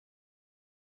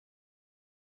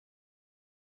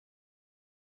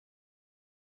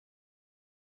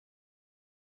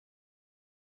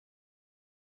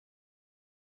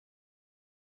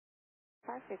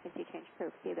car, frequency change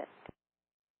approved. See you then.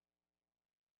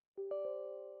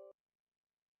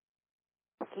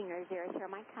 King 00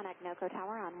 Mike, contact NOCO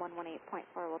Tower on 118.4.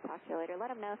 We'll talk to you later. Let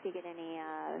them know if you get any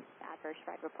adverse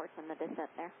ride reports on the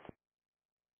descent there.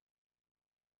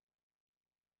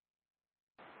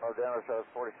 Oh, Denver shows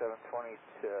 4720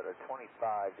 to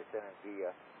 25, descending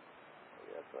via.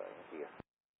 India.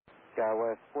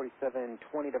 Skywest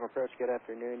 4720, Denver approach, good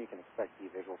afternoon. You can expect the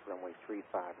visual for runway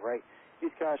 35 right.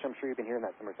 Use caution, I'm sure you've been hearing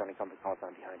that summer sounding compass call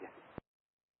sign behind you.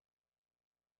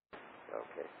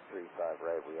 Okay, 35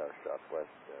 right, we are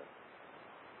southwest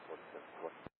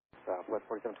 4720. Southwest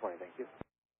 4720, thank you.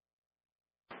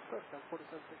 Southwest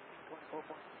 4716,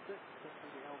 24.6,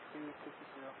 the altitude 50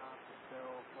 knots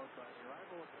until close by the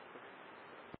arrival.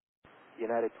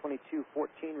 United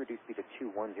 2214, reduce speed to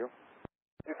 210.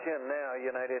 210 now,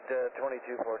 United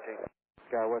 2214.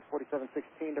 Skywest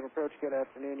 4716, Denver approach, good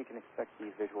afternoon. You can expect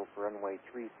the visual for runway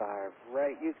 35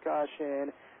 right. Use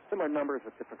caution, similar numbers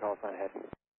with different call sign ahead.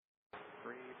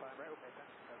 35 right, okay,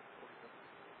 thanks.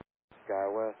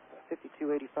 Skywest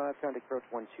 5285, contact approach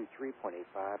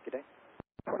 123.85 today.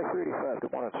 2385,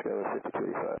 good morning, Skywest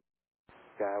 5285.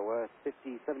 Skywest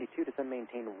 5072, descend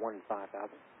maintain 15,000.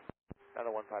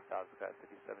 Another 15,000, guys,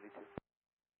 5072.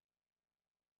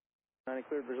 90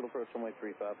 cleared, visual approach runway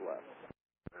 35 left.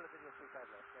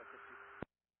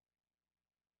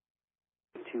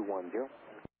 210.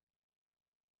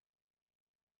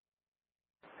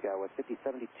 Skywest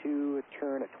 5072,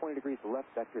 turn at 20 degrees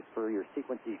left, vectors for your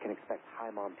sequence. You can expect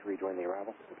high mom to rejoin the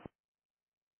arrival.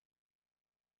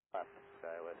 Left,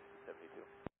 Skywest 72.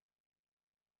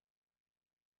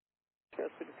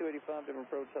 Skywest 5285, Denver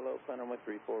approach, hello, plan runway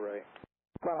 34 right.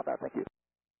 Plan on that, thank you.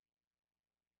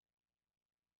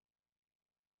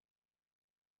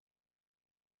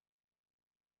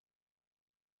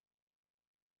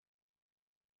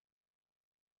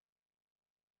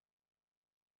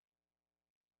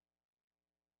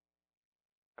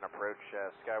 Approach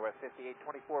Skywest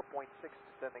 5824.6,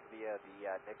 descending via the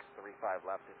Nix 35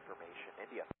 left information,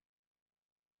 India.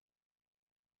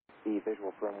 The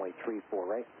visual for runway 34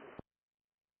 right.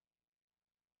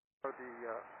 The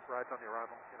rides on the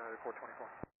arrival, United 424.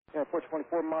 Yeah,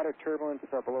 424, moderate turbulence,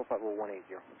 below 50180.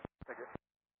 Thank you.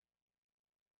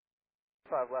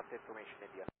 5 left information,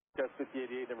 India. Skywest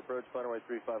 5088, Denver approach, plan runway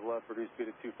 35 left, reduce speed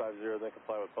to 250, then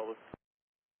comply with public.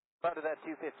 Fly to that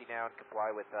 250 now and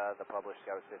comply with the published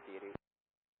Skywest 5088.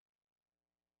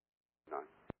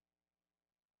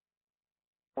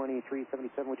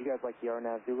 2377, would you guys like the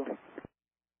RNAV Zulu?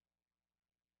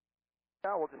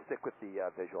 No, we'll just stick with the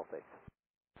visual face.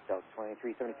 Delta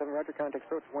 2377, roger, contact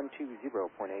approach 120.8,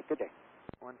 good day.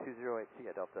 1208, see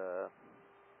ya, Delta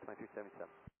 2377.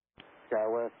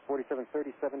 Skywest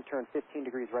 4737, turn 15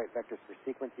 degrees right, vectors for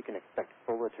sequence. You can expect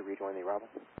Fola to rejoin the arrival.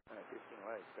 15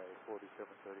 right, Skywest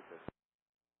 4736.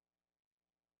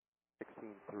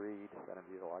 16-3, descending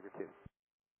via the logger 2.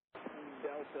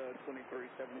 Delta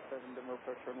 2377, Denver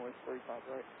approach runway 35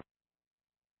 right.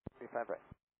 35 right.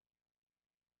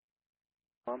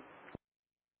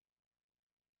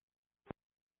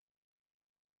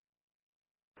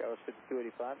 Skywest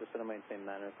 5285, descend and maintain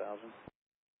 900,000.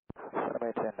 Descend and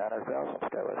maintain 900,000,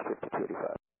 Skywest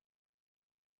 5285.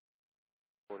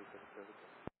 4630.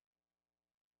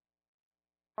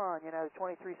 On United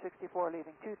 2364,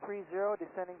 leaving 230,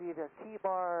 descending via the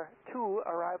T-bar 2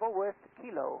 arrival with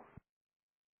Kilo.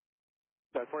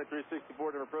 2364,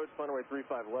 Denver approach, plan runway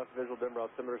 35 left, visual Denver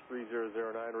altimeter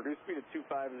 3009, reduce speed to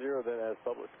 250, then as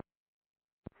published.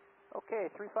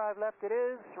 Okay, 35 left it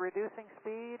is, reducing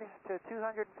speed to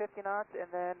 250 knots,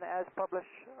 and then as published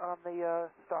on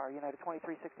the star, United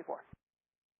 2364.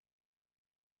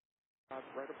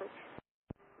 Right approach.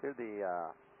 Here's the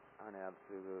RNAV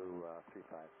Zulu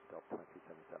 35, Delta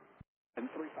 2377.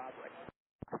 And 35 right.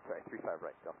 Sorry, 35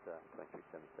 right, Delta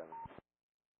 2377.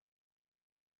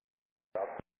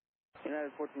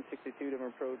 United 1462,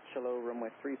 Denver approach, hello,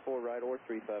 runway 34 right or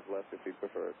 35 left if you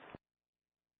prefer.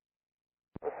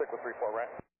 We'll stick with 34 right.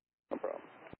 No problem.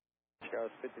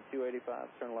 Skywest 5285,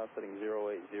 turn left heading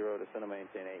 080, descend and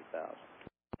maintain 8,000.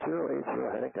 080,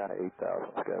 heading down to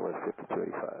 8,000, Skywest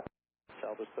 5285.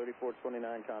 Southwest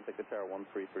 3429, contact the tower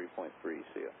 133.3,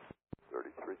 see ya.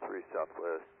 333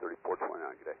 Southwest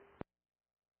 3429, good day.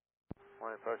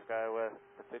 Morning, approach Skywest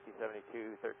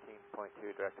 5072,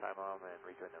 13.2, direct time home and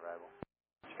rejoin the arrival.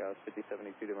 Skywest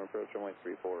 5072, Denver approach, runway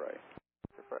 34 right.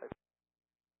 Surprise.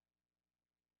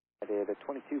 The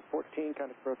 2214,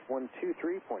 contact approach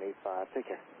 123.85, take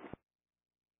care.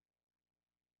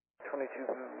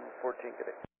 2214, good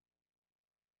day.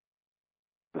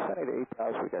 Descending to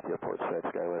 8,000, we got the airport set,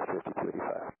 Skywest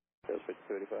 5285. Goes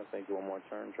 5285, thank you, one more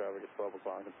turn, traffic at 12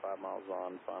 o'clock and 5 miles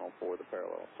on, final for the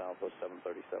parallel, Southwest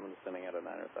 737, descending at a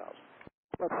 9,000.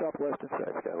 Left southwest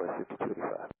inside, Skywest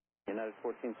 5285. United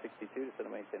 1462, descend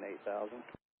to maintain 8,000.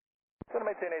 Descend to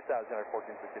maintain 8,000, United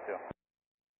 1462.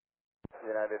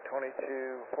 United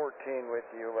 2214 with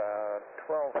you,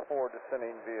 12-4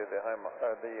 descending via the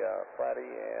Flatty,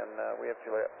 and we have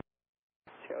Juliet.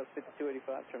 Skywest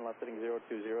 5285, turn left heading 020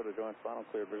 to join final,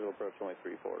 clear visual approach runway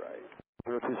 34 right.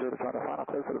 020 to join the final,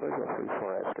 clear for the visual 34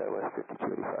 right, Skywest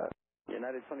 5285.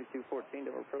 United 2214,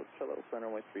 to approach, hello, clear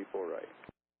runway 34 right.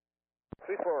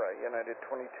 34 right, United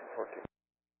 2214.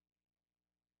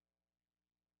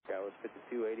 Skywest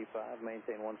 5285,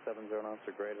 maintain 170 knots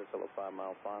or greater till a 5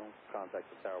 mile final. Contact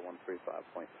the tower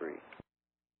 135.3.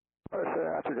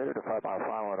 After data to 5 mile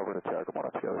final and over to tower, come on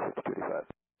up, Skywest 5285.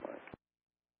 Right.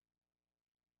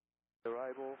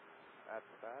 Arrival at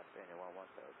that, Daniel 1000,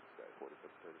 Sky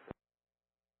 4636.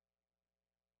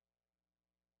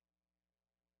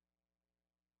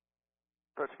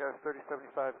 Approach Skywest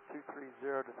 3075,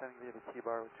 230, descending via the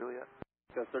T-bar with Juliet.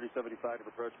 Skywest 3075 to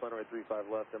approach, runway 35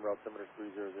 left, Denver altimeter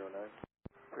 3009.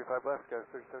 35 left, Skywest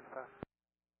 3075.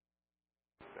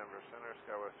 Denver Center,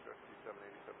 Skywest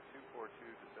 5787,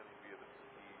 242, descending via the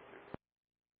T2.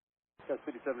 Skywest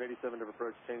 5787 to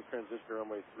approach, change transition to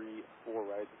runway 34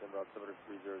 right, Denver altimeter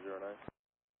 3009.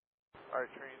 Alright,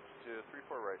 change to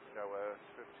 34 right, Skywest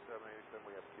 5787,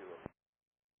 we have Kilo.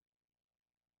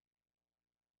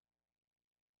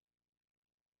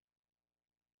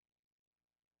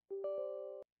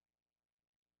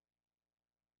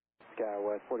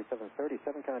 Skywest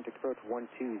 4737, contact approach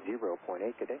 120.8,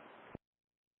 good day.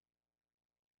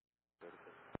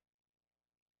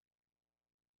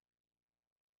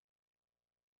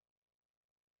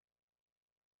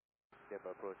 Step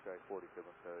approach Sky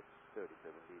 4737,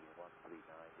 leading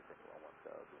 139, descending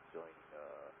 1000, joining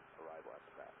arrival at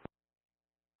the back.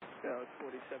 Skywest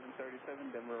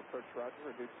 4737, Denver approach, roger,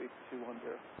 reduce speed to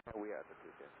 210. We have the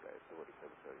 210, Sky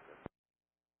 4737.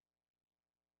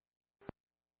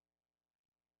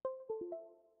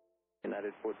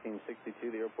 United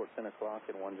 1462, the airport 10 o'clock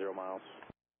and 10 miles.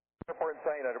 Airport in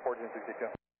sight, United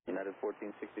 1462. United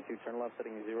 1462, turn left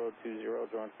heading 020,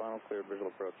 join final, clear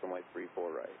visual approach runway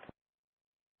 34 right.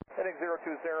 Heading 020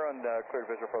 and clear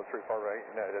visual approach 34 right,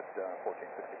 United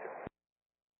 1462.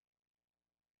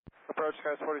 Approach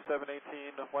Skywest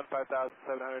 4718,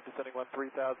 15,700, descending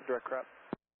 13,000, direct crop.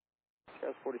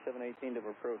 Skywest 4718 to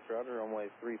approach, roger,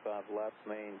 runway 35 left,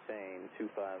 maintain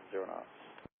 250 knots.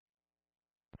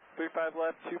 35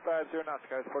 left, 250 knots,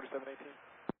 Skywest 4718.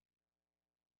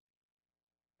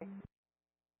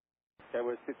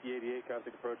 Skywest 5088,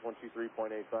 contact approach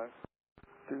 123.85.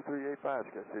 2385,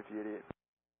 Skywest 5088.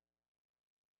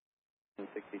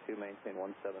 62, maintain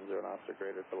 170 knots or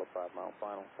greater till a 5 mile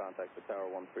final. Contact the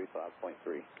tower 135.3.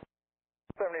 70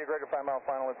 greater 5 mile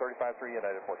final at 35.3,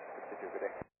 United 1462, good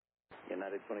day.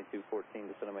 United 2214,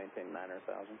 descend to maintain 9,000.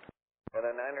 And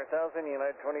then 9,000,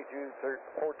 United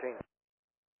 2214.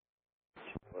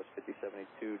 West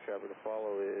 5072, traffic to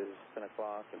follow is 10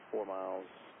 o'clock and 4 miles,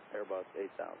 Airbus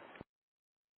 8000.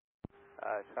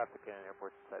 Traffic in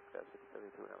airport inside Sky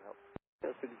 5072, whenever helps.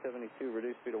 Skywest 5072,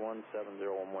 reduce speed to 170,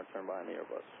 one more turn behind the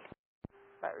Airbus.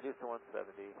 Alright, reduce to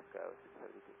 170, Skywest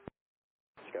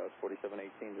 672. Skywest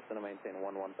 4718, descend to maintain 1000.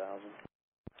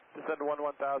 Descend to 1000,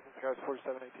 Skywest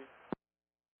 4718.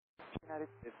 United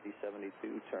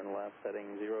 5072, turn left, heading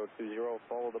 020,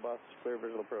 follow the bus, clear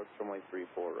visual approach, runway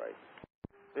 34 right.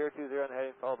 020 on the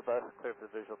heading, follow the bus, clear for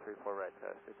the visual 34 right,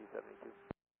 Skywest 5072.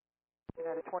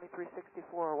 United 2364,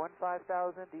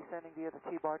 15,000, descending via the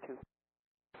T-bar 2.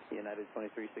 United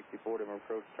 2364, to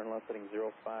approach, turn left, heading 050,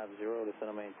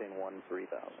 descend to maintain 13,000.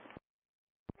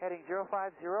 Heading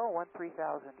 050,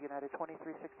 13,000, United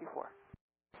 2364.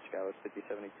 Skywest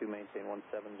 5072, maintain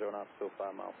 170 knots to a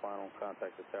 5 mile final.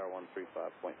 Contact the tower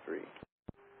 135.3.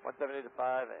 170 to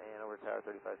 5 and over tower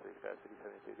 35.3, Skywest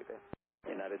 5072, good day.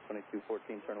 United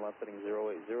 2214, turn left heading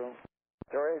 080.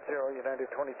 080,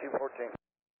 United 2214.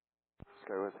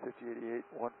 Skywest 5088,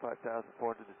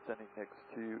 15,400, descending next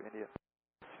to India.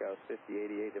 Skywest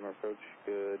 5088, dim approach,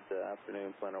 good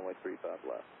afternoon, plan runway 35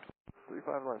 left.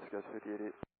 35 left, Skywest 5088.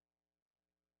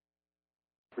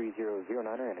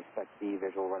 3009er and expect the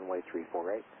visual runway 34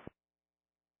 right.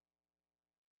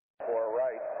 4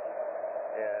 right,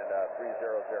 and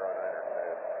 3009er,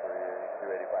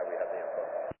 3285, we have the info.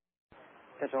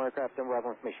 Attention all aircraft, Denver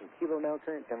Alpha information. Kilo now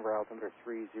current, Denver altimeter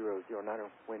 3009er,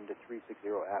 wind to 360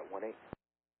 at 18.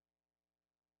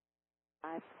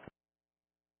 5.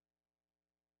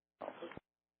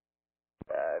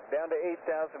 Down to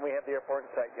 8,000, we have the airport in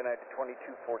sight, United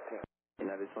 2214.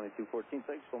 United 2214,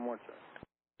 thanks, one more turn.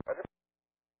 Roger.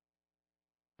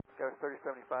 Skywest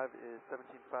 3075 is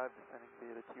 17.5, descending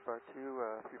via the T-bar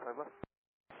 2, 35 left.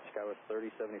 Skywest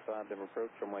 3075, dim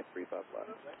approach, runway 35 left.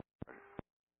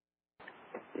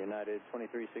 United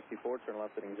 2364, turn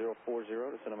left heading 040,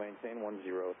 descend and maintain 10,000.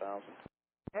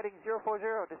 Heading 040,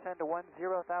 descend to 10,000,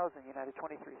 United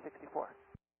 2364.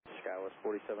 Skywest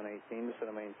 4718,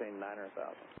 descend and maintain 9,000.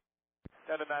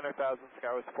 Down to 9,000,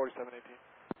 Skywest 4718.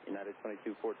 United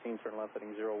 2214, turn left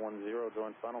heading 010,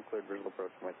 join final, cleared visual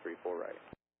approach, runway 34 right.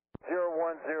 010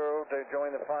 to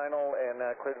join the final and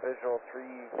cleared visual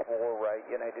 34 right,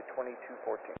 United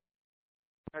 2214.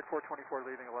 United 424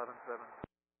 leaving 11.7.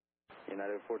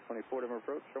 United 424, dim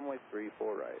approach, runway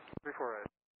 34 right. 34 right.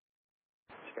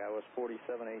 Skywest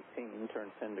 4718,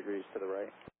 turn 10 degrees to the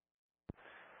right.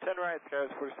 10 right,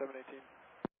 Skywest 4718.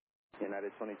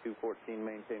 United 2214,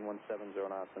 maintain 170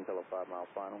 knots until a 5-mile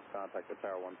final. Contact the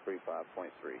tower 135.3.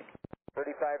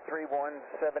 35.3,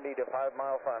 170 to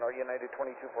 5-mile final, United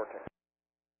 2214.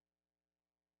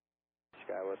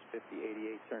 Skywest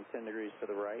 5088, turn 10 degrees to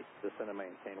the right. Descend and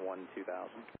maintain 12,000.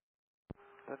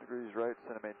 10 degrees right,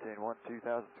 descend and maintain 12,000,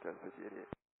 Skywest 5088.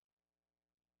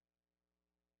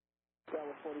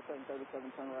 Skywest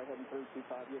 4737, turn right heading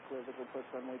 325, you're clear visual approach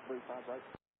runway 35 right.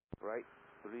 Right,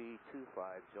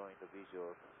 325, join the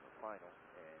visual final,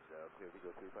 and clear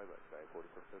visual 35 right, sky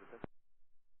 4737.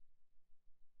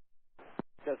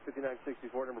 Skywest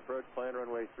 5964, dim approach, plan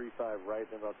runway 35 right,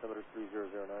 and altimeter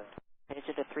 3009.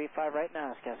 Engine to 35 right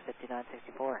now, Skywest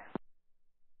 5964.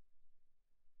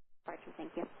 Roger,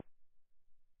 thank you.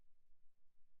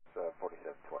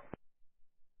 4720.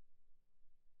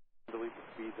 Delete the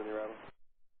speeds on the arrival.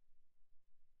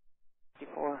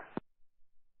 54.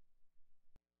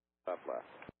 Top left.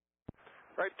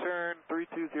 Right turn,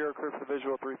 320, clear for the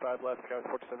visual, 35 left, Skywest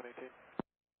 4718.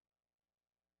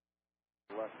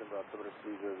 Left and altimeter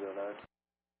 3009.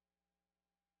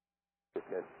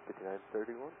 Skywest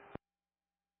 5931.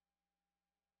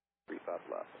 35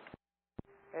 left.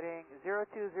 Heading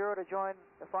 020 to join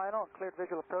the final, cleared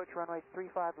visual approach, runway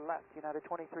 35 left, United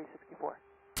 2364.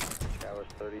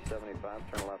 Skywest 3075,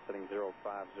 turn left heading 050,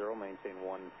 maintain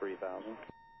 13,000.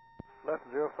 Left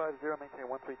 050,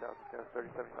 maintain 13,000, Skywest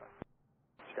 3075.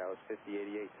 Skywest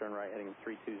 5088, turn right heading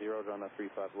 320, join the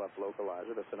 35 left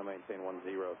localizer, descend and maintain 10,000.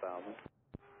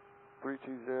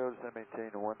 320, descend and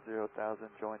maintain 10,000,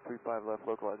 join 35 left,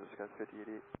 localizer, Skywest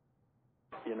 5088.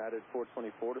 United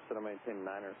 424, descend and maintain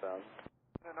 9,000.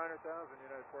 9,000,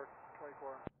 United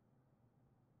 424.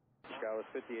 Skywest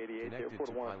 5088, Connected airport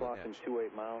to 1 o'clock and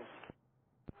 28 miles.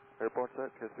 Airport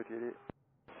set, Skywest 5088.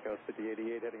 Skywest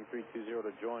 5088, heading 320 to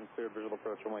join, clear visual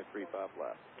approach, runway 35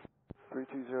 left.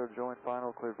 320, join final,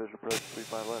 clear visual approach,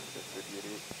 35 left, Skywest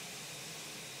 5088.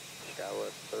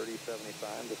 Skywest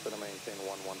 3075, descend and maintain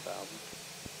 11,000.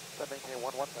 Descend maintain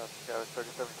 11,000, Skywest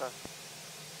 3075.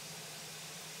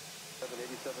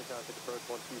 787, contact approach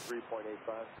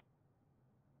 123.85.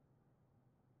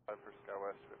 For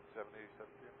Skywest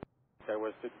 5787.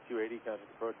 Skywest 5280, contact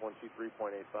approach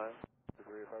 123.85.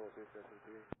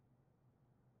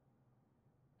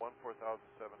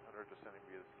 14,700 descending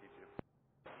via the ski tube.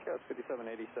 Skywest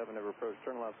 5787, never approach,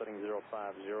 turn left heading 050,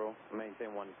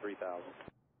 maintain 13,000.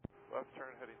 Left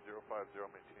turn heading 050,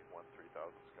 maintaining 13,000,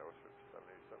 Skywest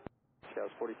 5787.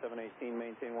 Skywest 4718,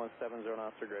 maintain 170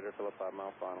 knots or greater till a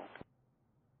 5-mile final.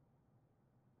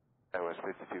 Skywest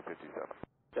 5257.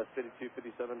 Skywest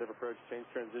 5257, never approach, change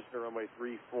transition to runway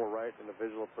 34 right, and the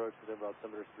visual approach to them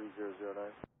altimeter 3009.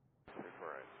 34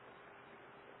 right.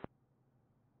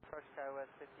 Approach Skywest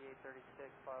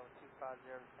 5836, follow 250,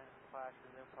 descend to flash,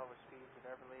 resume published speeds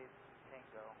at Everleigh,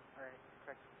 Tango, or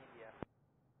correct, India.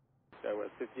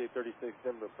 Skywest 5836,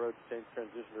 never approach, change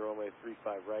transition to runway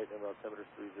 35 right, and altimeter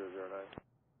 3009.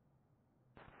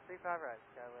 35 right,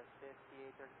 Skywest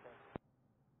 5836.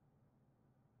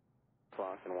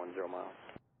 Clock and 10 miles.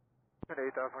 8,000,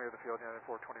 we have the field, United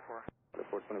 424. The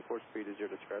 424 speed is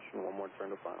your discretion, one more turn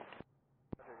to final.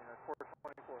 Okay, United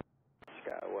 424.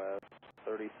 Skywest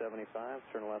 3075,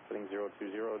 turn left heading 020,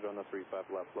 join the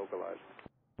 35 left localizer.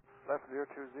 Left 020,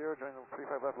 join the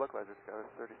 35 left localizer,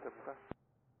 Skywest 3075.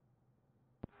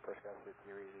 First Skywest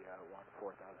 5080,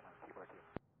 4,000 on T-bar 2.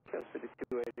 Skywest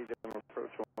 5280, dim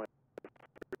approach,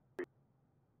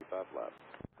 35 left.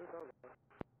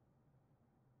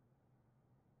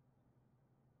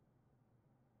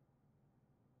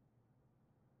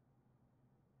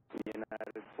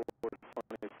 United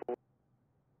 424,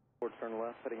 turn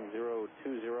left heading 020,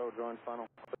 join final,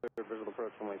 clear visual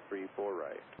approach, runway 34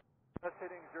 right. Left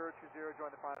heading 020,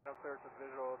 join the final, clear to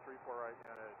visual 34 right,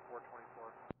 United 424.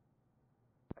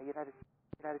 United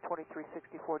United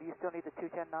 2364, do you still need the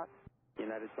 210 knots?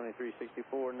 United 2364,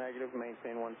 negative,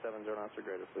 maintain 170 knots or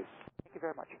greater, please. Thank you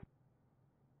very much.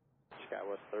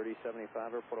 Skywest 3075,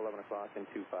 report 11 o'clock and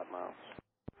 25 miles.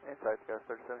 Inside Skywest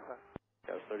 3075.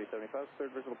 Skywest 3075, third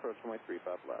visual approach runway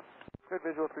 35 left. Third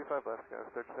visual 35 left,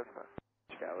 Skywest 3075.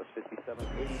 Skywest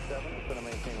 5787, descend and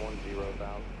maintain 10,000.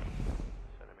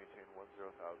 Descend and maintain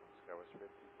 10,000, Skywest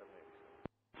 5787.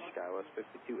 Skywest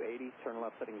 5280, turn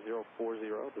left heading 040,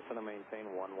 descend and maintain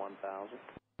 11,000.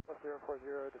 Left 040,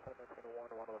 descend and maintain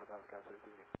 11,000, Skywest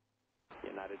 5280.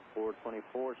 United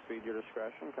 424, speed your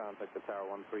discretion, contact the tower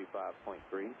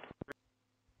 135.3.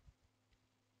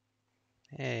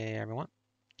 Hey everyone.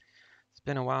 It's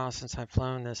been a while since I've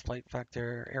flown this Flight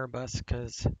Factor Airbus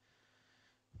because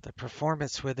the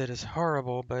performance with it is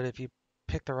horrible, but if you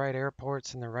pick the right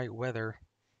airports and the right weather,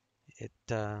 it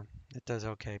does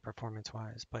okay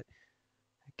performance-wise, but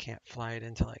I can't fly it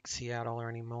into like Seattle or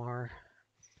anymore.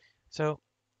 So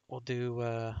we'll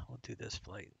do this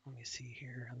flight. Let me see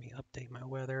here. Let me update my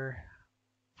weather.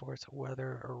 Force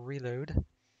weather or reload.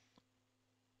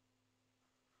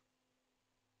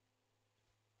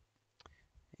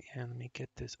 And let me get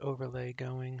this overlay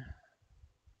going.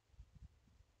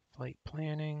 Flight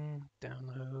planning,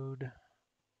 download.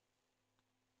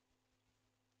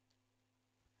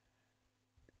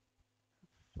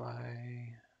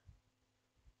 Fly,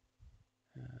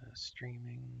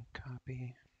 streaming,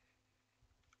 copy.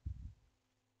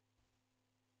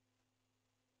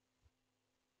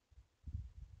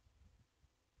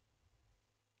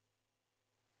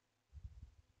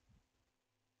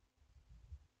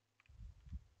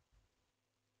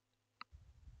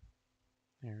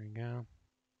 There we go.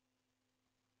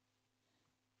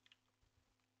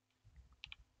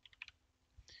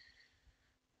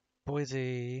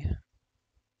 Boise.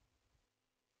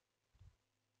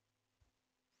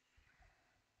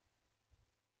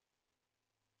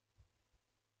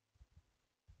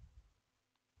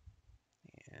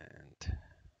 And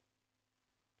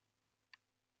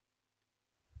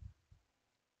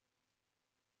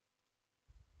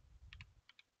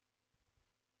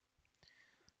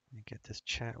let me get this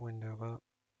chat window up.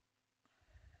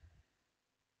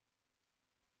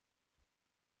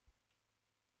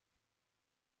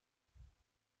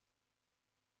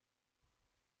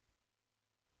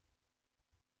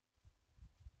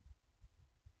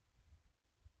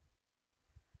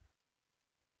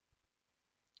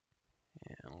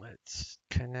 And let's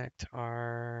connect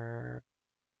our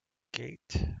gate.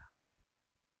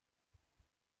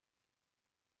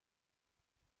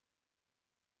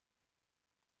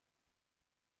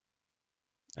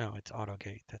 Oh, it's auto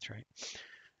gate. That's right.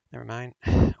 Never mind.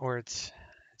 Or it's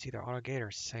either AutoGate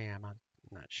or SAM. I'm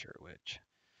not sure which.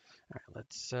 All right,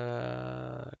 let's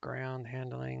ground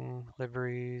handling,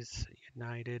 liveries,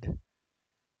 United.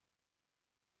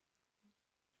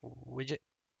 Widget.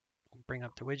 Bring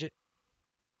up the widget.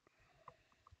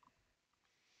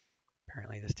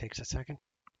 Apparently this takes a second.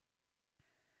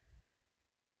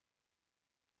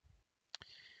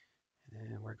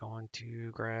 And we're going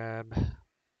to grab,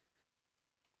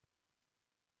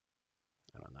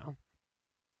 I don't know,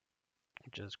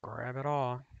 just grab it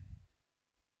all.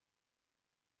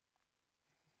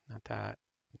 Not that,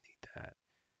 need that.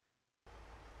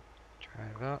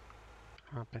 Drive up,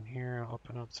 hop in here,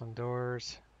 open up some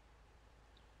doors.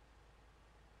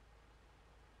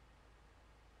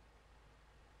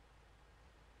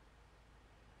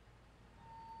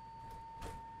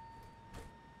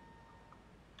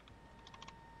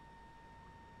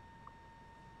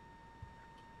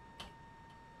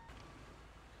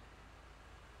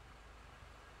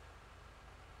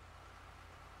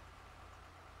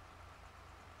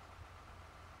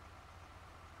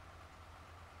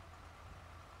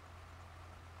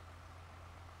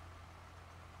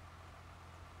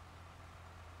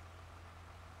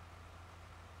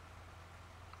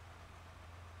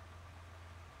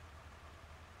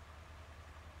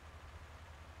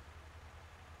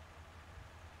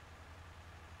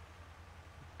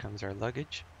 Comes our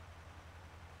luggage.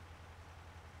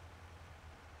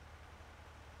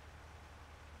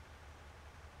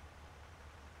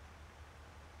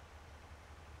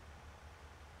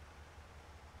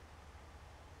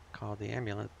 Called the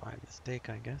ambulance by mistake,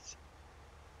 I guess.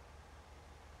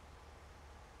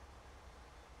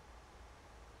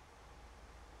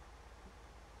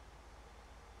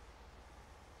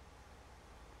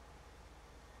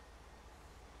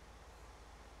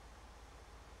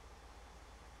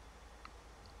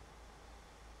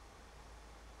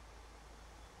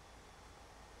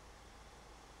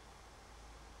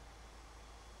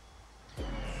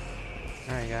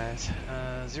 Alright guys,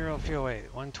 0 fuel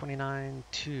weight,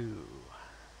 129.2.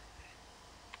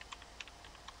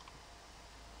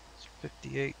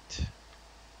 58,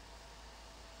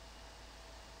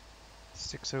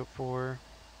 604. All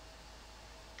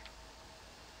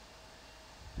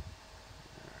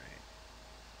right.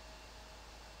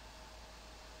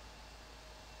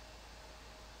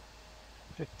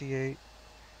 58,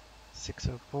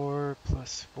 604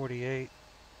 plus 48,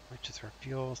 which is our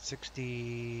fuel,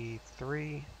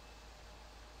 63.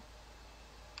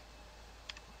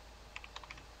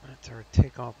 That's our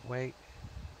takeoff weight.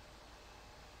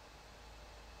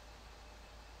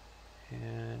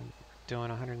 And doing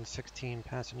 116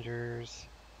 passengers.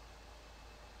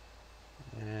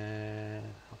 And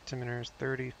altimeters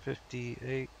 30,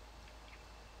 58.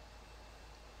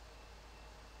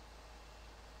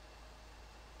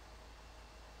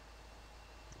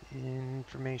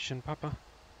 Information, Papa.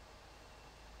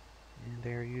 And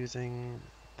they're using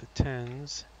the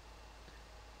 10s.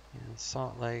 And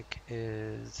Salt Lake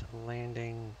is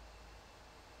landing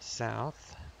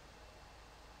south.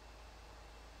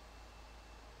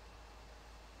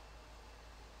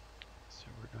 So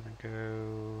we're going to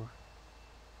go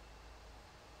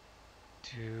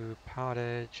to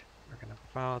PilotEdge. We're going to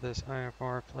follow this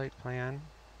IFR flight plan.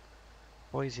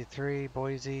 Boise 3,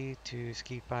 Boise to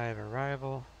Ski 5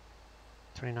 arrival.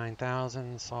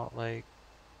 29,000, Salt Lake.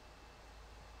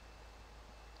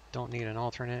 Don't need an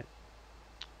alternate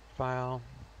file.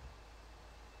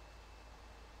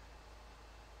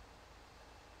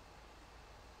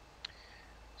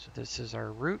 So this is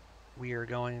our route. We are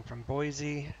going from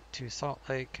Boise to Salt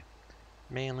Lake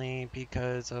mainly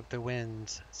because of the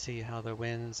winds. See how the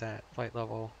winds at flight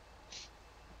level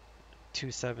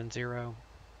 270,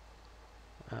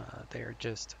 they're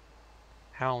just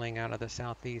howling out of the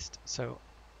southeast. So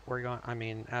we're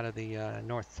going, out of the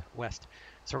northwest.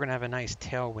 So we're going to have a nice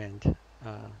tailwind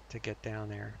to get down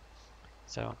there.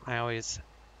 So I always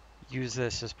use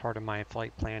this as part of my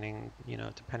flight planning,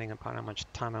 depending upon how much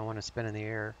time I want to spend in the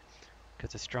air,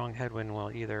 because a strong headwind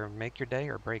will either make your day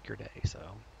or break your day. So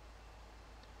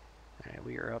all right,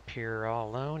 we are up here all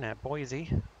alone at Boise.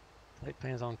 Flight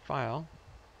plan's on file.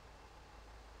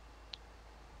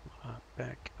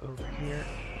 Back over here.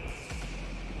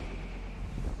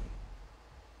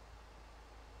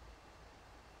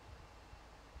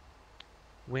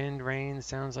 Wind, rain,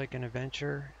 sounds like an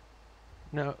adventure.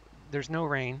 No, there's no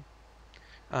rain.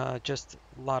 Just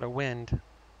a lot of wind.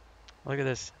 Look at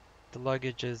this. The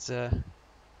luggage is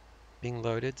being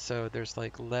loaded, so there's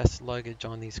like less luggage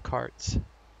on these carts.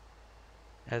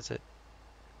 That's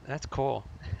cool.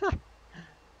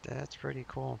 That's pretty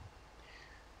cool.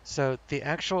 So the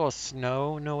actual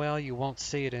snow, Noel, you won't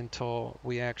see it until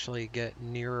we actually get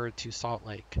nearer to Salt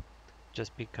Lake,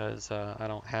 just because I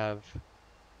don't have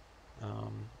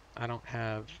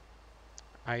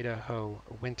Idaho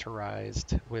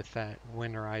winterized with that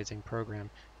winterizing program.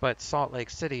 But Salt Lake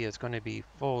City is going to be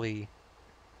fully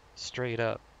straight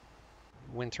up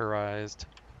winterized.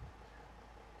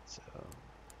 So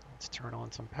let's turn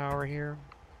on some power here.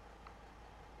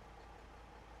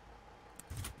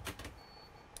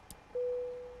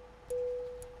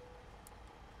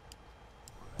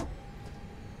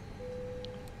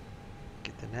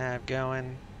 Get the nav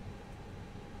going.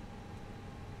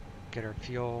 Get our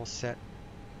fuel set.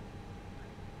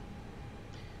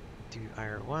 Do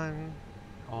IR1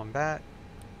 on bat,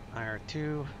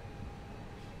 IR2.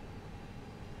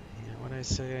 And when I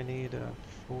say I need a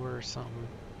 4 something.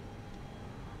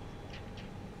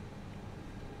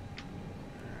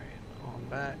 Alright, on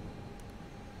bat.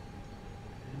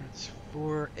 And it's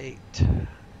 4.8.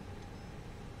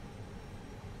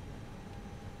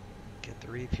 Get the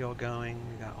refuel going.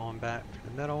 We got on bat for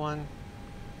the middle one.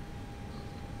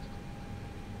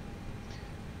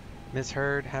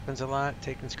 Misheard, happens a lot,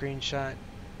 taking screenshot,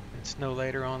 and snow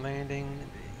later on landing.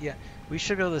 Yeah, we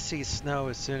should be able to see snow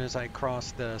as soon as I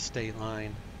cross the state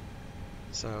line.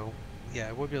 So,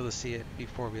 yeah, we'll be able to see it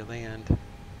before we land.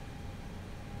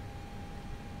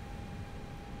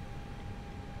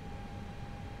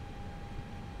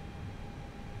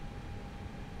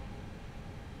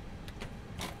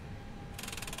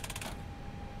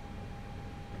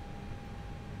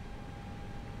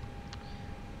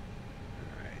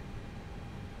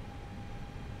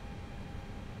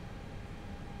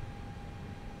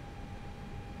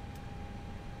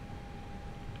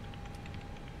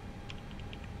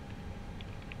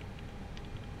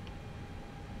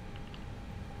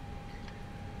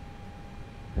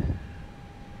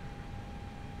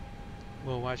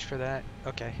 We'll watch for that.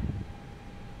 Okay.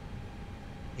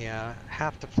 Yeah,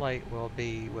 half the flight will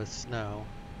be with snow.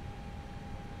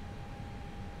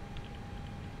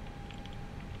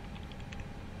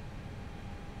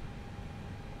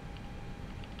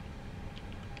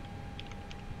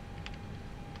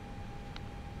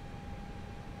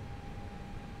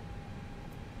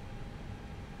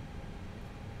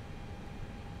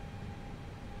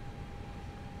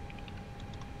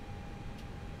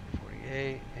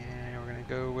 Okay, and we're gonna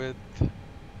go with how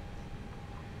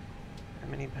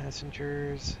many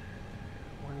passengers?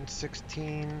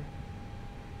 116.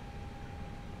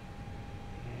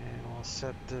 And we'll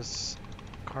set this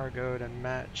cargo to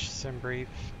match SimBrief.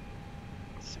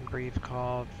 SimBrief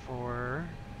called for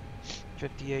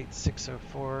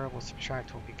 58,604. We'll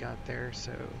subtract what we got there,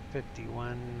 so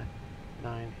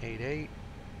 51,988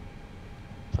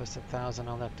 plus 1,000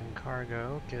 I left in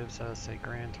cargo gives us a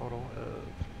grand total of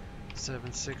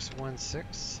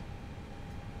 7616.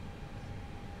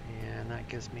 And that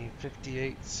gives me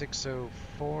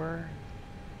 58,604.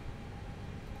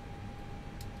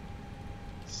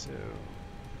 So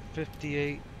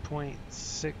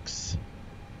 58.6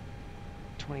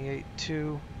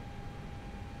 28.2.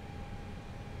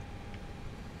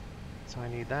 So I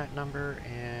need that number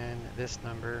and this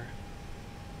number.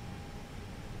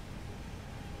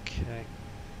 Okay.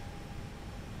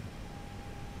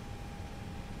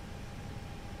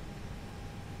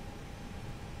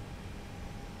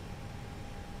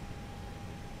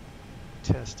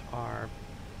 Test our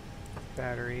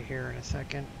battery here in a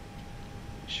second.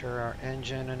 Make sure our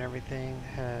engine and everything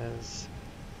has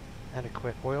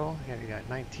adequate oil. Here we got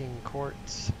 19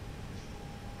 quarts.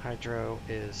 Hydro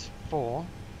is full.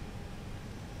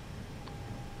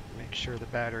 Make sure the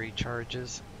battery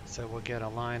charges, so we'll get a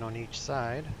line on each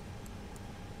side,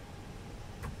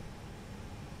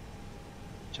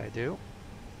 which I do.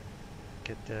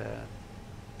 Get the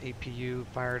APU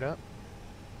fired up.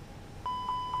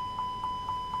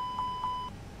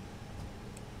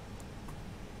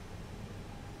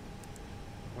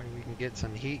 Where we can get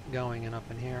some heat going and up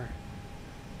in here.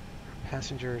 Our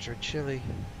passengers are chilly.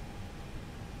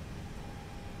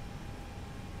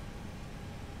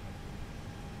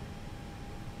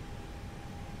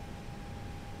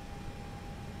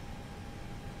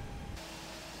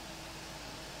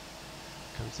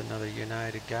 Comes another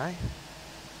United guy.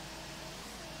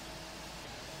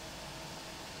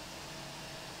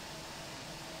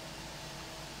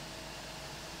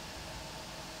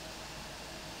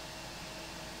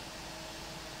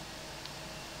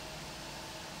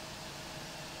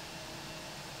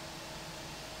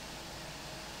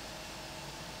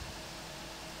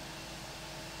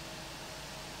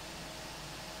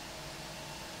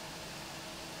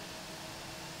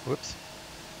 Whoops.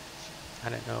 I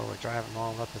didn't know we're driving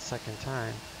all up a second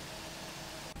time.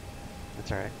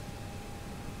 That's alright.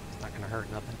 It's not gonna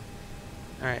hurt nothing.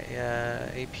 Alright,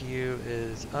 APU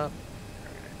is up.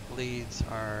 Leads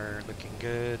are looking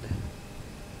good.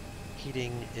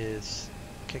 Heating is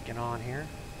kicking on here.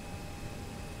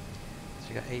 So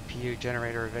we got APU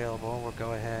generator available. We'll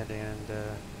go ahead and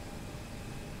let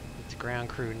the ground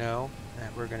crew know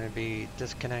that we're going to be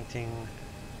disconnecting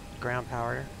ground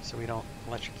power so we don't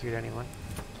electrocute anyone.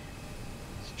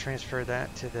 So transfer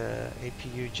that to the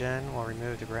APU gen. We'll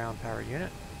remove the ground power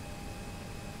unit.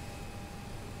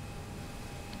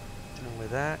 Done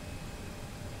with that.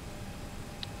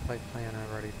 Flight plan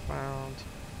I've already found.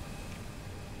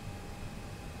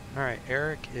 Alright,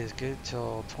 Eric is good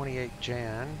till 28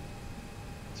 Jan.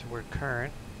 So we're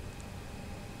current.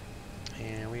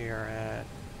 And we are at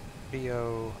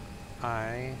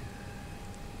BOI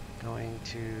going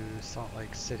to Salt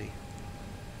Lake City.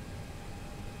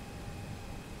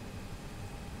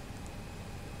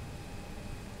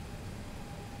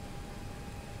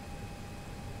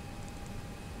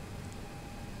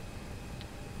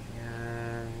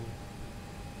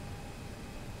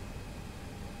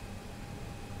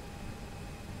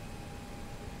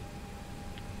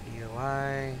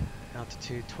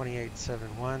 Altitude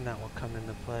 2871, that will come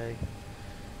into play.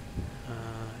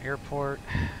 Airport,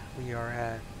 we are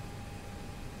at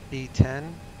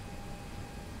B10.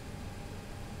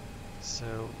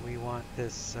 So we want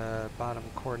this bottom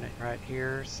coordinate right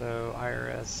here. So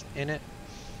IRS init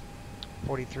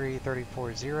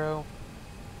 43340.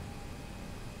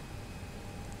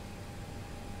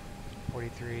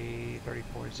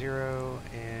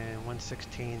 43340 and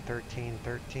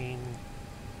 116.13.13.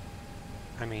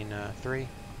 I mean 3.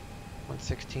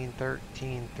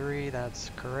 116.13.3,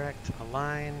 that's correct.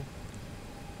 Align.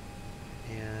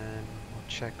 And we'll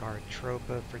check our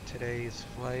TROPA for today's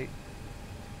flight,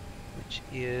 which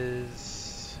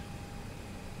is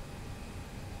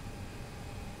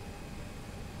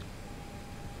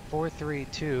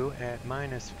 (432) at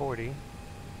 -40.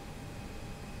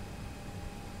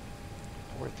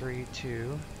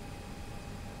 432.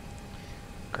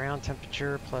 Ground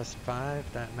temperature +5,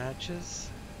 that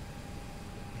matches.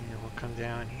 And we'll come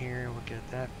down here, we'll get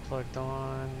that plugged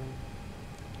on,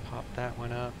 pop that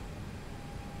one up.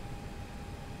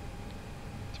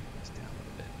 Turn this down a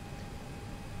little bit.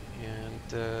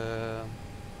 And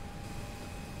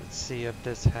Let's see if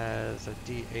this has a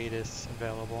D-ATIS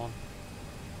available.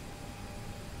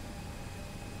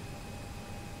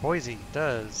 Boise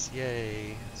does,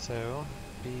 yay. So,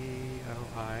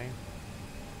 BOI.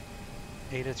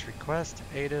 ATIS request,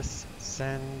 ATIS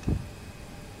send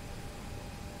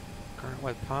current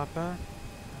with Papa.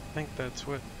 I think that's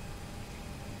what,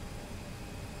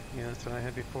 yeah, that's what I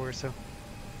had before. So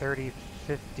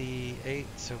 3058,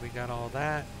 so we got all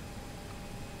that.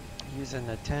 Using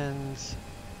the 10s.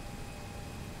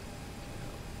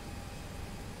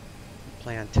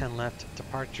 Plan 10 left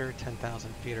departure,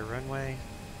 10,000 feet of runway.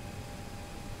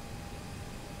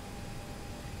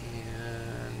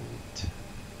 And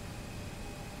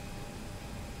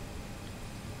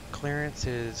clearance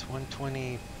is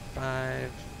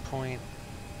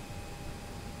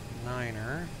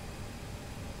 125.9er.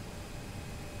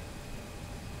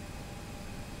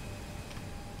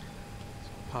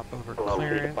 Pop over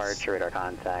clearance. Departure, radar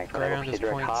contact. Ground is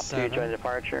direct hop to, join the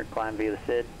departure, climb via the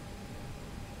SID.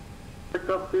 Direct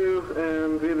hop to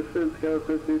and via the SID, Sky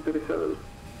 5237.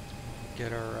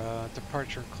 Get our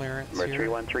departure clearance Number here.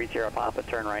 3130 Papa,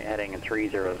 turn right heading in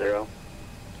 300.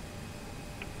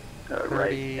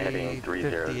 Right heading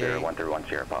 300,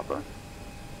 1310 Papa.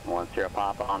 10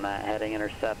 Papa on that heading,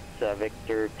 intercept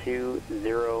Victor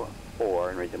 204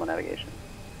 and resume navigation.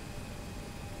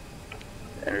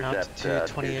 Intercept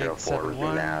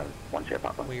 2871. 10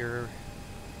 Papa.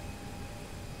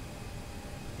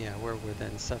 We're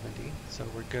within 70, so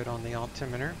we're good on the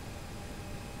altimeter.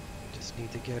 Just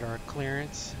need to get our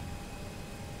clearance.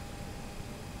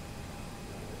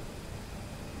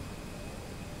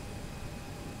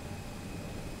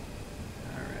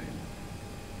 All right.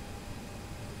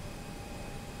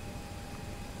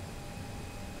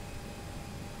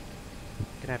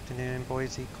 Good afternoon,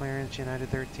 Boise clearance,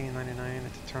 United 1399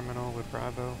 at the terminal with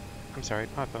Bravo. I'm sorry,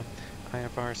 Papa.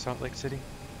 IFR Salt Lake City.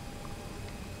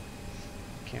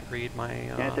 Can't read my.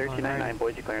 United 1399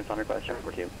 Boise clearance on request,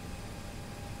 over 2.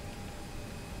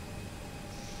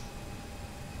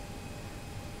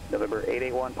 November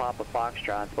 881 Papa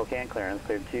Foxtrot, Spokane clearance,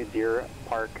 cleared to Deer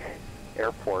Park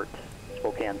Airport,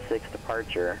 Spokane 6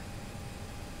 departure.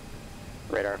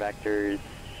 Radar vectors,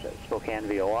 Spokane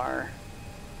VOR,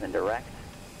 and direct.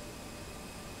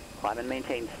 Climb and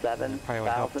maintain 7,000. Probably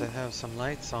would help to have some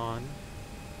lights on.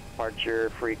 Departure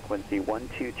frequency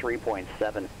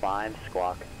 123.75,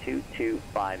 squawk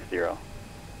 2250.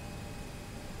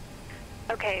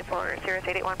 Okay, for Cirrus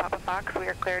 881 Papa Fox, we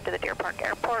are cleared to the Deer Park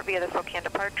Airport via the Spokane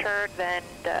departure, then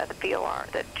the VOR,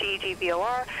 the GG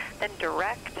VOR, then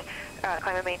direct,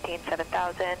 climb and maintain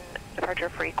 7,000, departure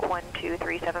freq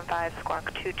 12375,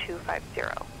 squawk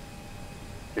 2250.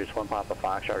 Here's 1 Papa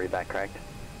Fox, I'll read back correct.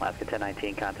 Alaska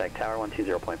 1019, contact tower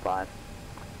 120.5.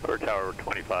 Or tower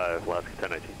 25, Alaska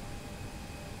 1019.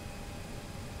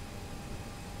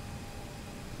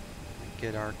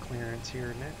 Get our clearance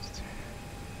here next.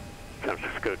 San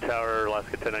Francisco Tower,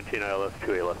 Alaska 1019, ILS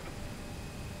 28 left.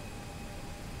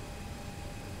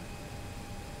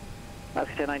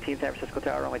 Alaska 1019, San Francisco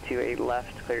Tower, runway 28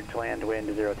 left, cleared to land, wind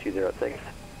 0206.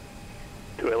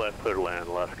 28 left, clear to land,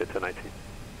 Alaska 1019.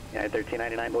 United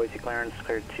 1399, Boise clearance,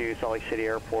 cleared to Salt Lake City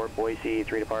Airport, Boise,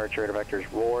 3 departure, radar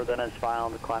vectors roar, then as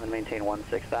filed, climb and maintain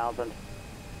 16,000.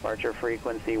 Departure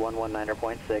frequency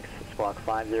 119.6, squawk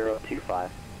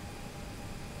 5025.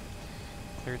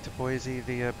 Cleared to Boise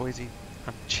via Boise,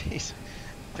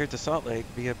 cleared to Salt Lake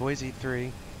via Boise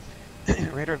 3.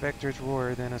 Radar vectors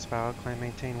roar, then as filed, climb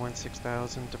maintain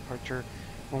 16,000, departure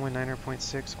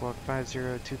 119.6, squawk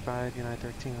 5025, United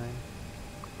 139.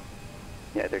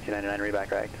 Yeah, 1399, read back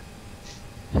correct.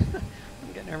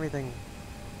 I'm getting everything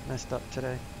messed up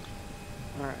today.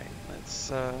 Alright,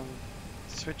 let's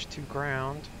switch to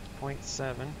ground,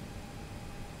 0.7. And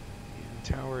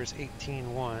tower is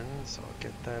 18.1, so I'll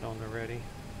get that on the ready.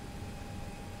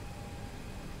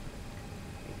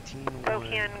 18.1.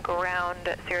 Spokane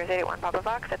ground, Cirrus 881 Papa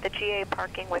Fox at the GA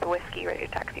parking with Whiskey, ready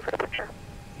to taxi for departure.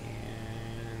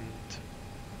 And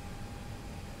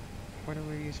what are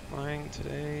we flying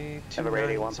today? November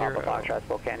 881 Papa Fox,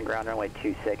 Spokane ground, runway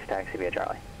 26, taxi via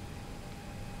Charlie.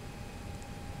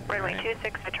 Runway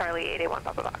 26 to Charlie, 881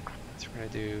 Papa Fox. So we're going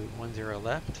to do 10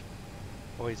 left,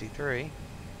 Boise 3.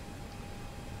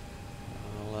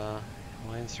 I'll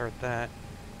insert that.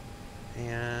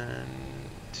 And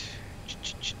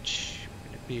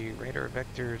going to be radar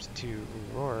vectors to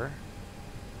roar.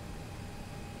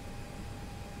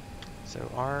 So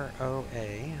ROA.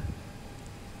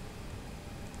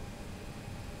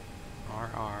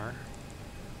 RR.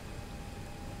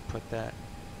 Put that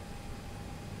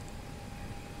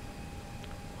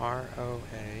ROA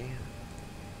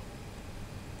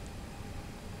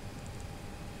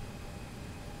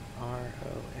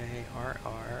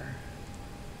ROARR.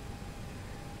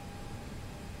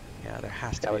 Yeah, there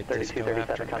has to be a disco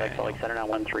 3237, contact Salt Lake Center now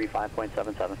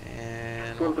 135.77.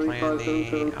 And we'll plan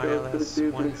the ILS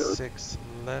 16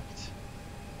 left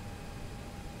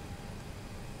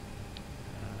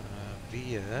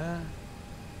via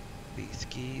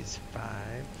B-Skis 5.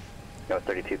 Go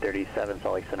 3237,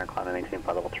 Salt Lake Center, climb and maintain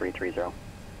flight level 330.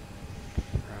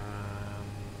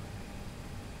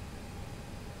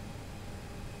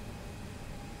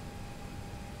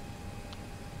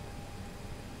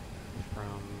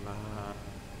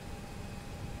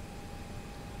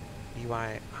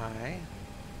 UII,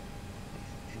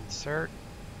 insert,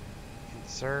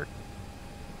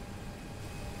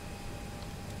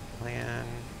 plan,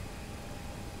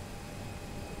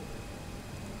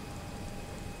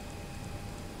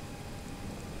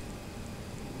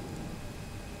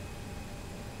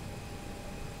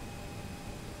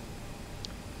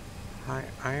 high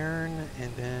iron,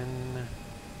 and then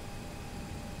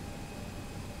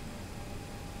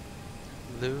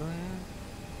loon.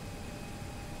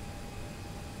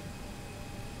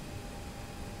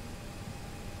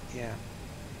 Yeah.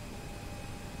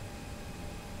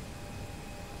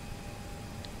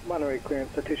 Monterey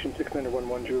clearance, citation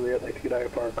 6911 Juliet. Like to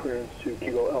get IFR clearance to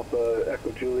Kilo Alpha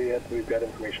Echo Juliet. We've got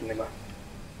information, Lima.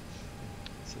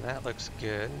 So that looks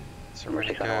good. So we're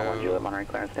Number going to go. Juliet, Monterey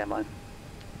clearance, standby.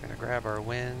 We're going to grab our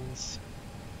winds.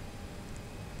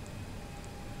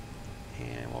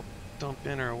 And we'll dump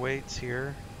in our weights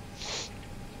here,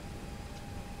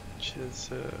 which is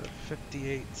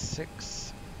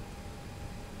 58.6.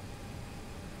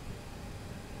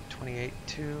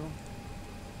 28.2,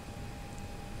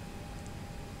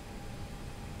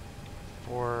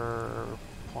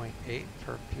 4.8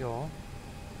 for fuel.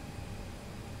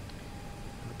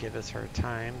 It'll give us our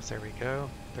times. There we go.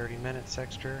 30 minutes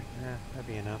extra. Yeah, that'd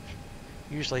be enough.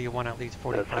 Usually you want at least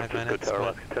 45 minutes. Tower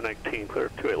left, 1019, clear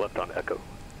 28 left on Echo.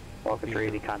 Walker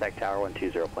 380, contact tower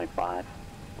 120.5.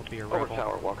 Will be a Over rebel.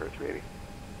 tower, Walker 380.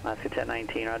 Alaska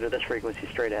 1019, roger this frequency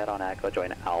straight ahead on Echo,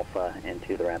 join Alpha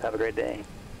into the ramp. Have a great day.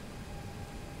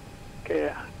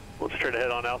 Okay, we'll straight ahead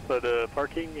on Alpha to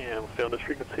parking and we'll stay on this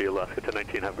frequency. Alaska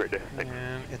 1019, have a great day. Thanks.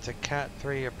 And it's a Cat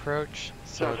 3 approach,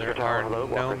 so there tower, are hello,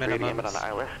 no Walker 380 minimums. on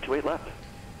ILS, 28 left.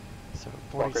 So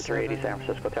Walker 380, 47, San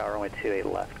Francisco Tower, runway 28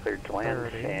 left, cleared to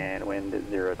land, 30. and wind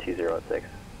 0206.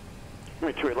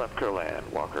 Runway 28 left, clear land,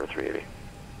 Walker 380.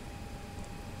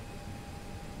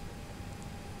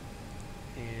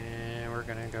 And we're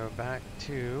going to go back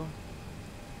to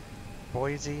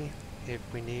Boise if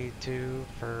we need to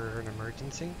for an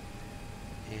emergency.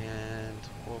 And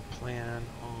we'll plan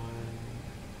on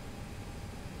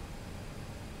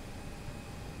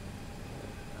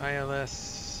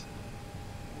ILS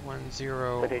 10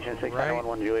 Citation right.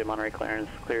 6911 Juliet, Monterey clearance,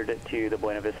 cleared it to the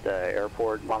Buena Vista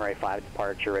Airport, Monterey 5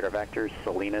 departure, radar vectors,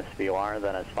 Salinas VOR,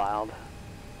 then as filed.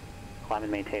 Climb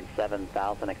and maintain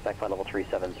 7,000, expect flight level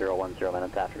 37010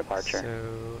 minutes after departure.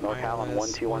 So NorCal on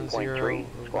ILS 121.3,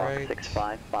 squawk right.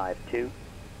 6552.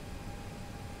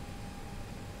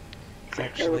 It's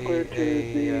actually cleared to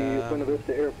the Buena a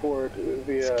Vista Airport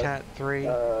via Cat 3.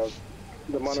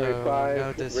 the Monterey So, 5, no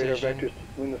radar decision. vectors,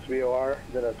 Salinas VOR,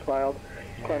 then it's filed.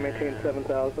 Climb maintain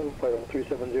 7,000, flight level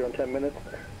 370 in 10 minutes.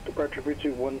 Departure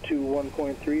frequency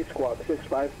 121.3, squawk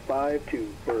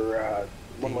 6552 for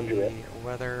 11 Juliet. The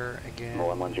weather again.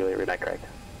 11 Juliet, read that correct.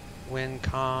 Wind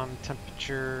calm,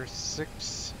 temperature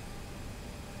 6.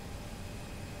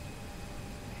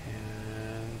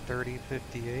 And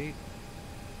 3058.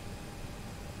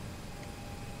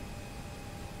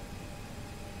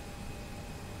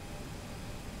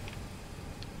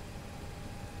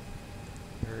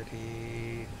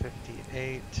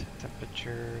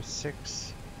 Temperature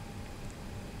 6,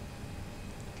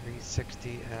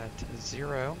 360 at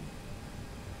 0.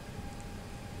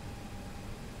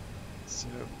 So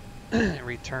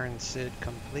return SID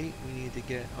complete. We need to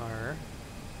get our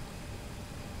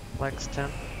flex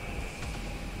temp.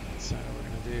 So we're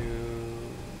going to do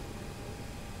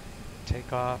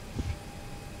takeoff.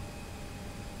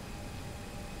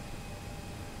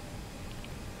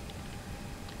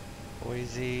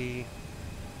 Boise.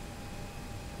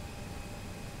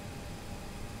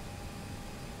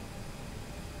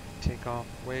 Takeoff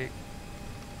weight.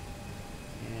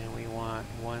 And we want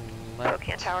one left.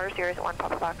 Spokane Tower, 0-1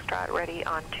 Papa Foxtrot, ready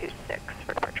on 26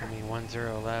 for departure.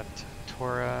 10 left.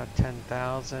 Tora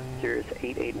 10,000. Here's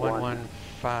 881.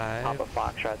 115. Papa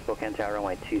Foxtrot, Spokane Tower,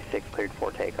 runway 26, cleared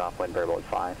for takeoff, wind variable at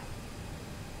 5.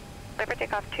 Clear for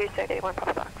takeoff 26, 81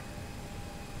 Papa Fox.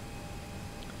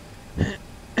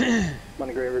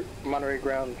 Monterey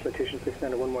ground, citation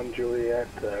 6911 Juliet,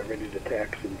 ready to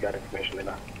taxi. We got information,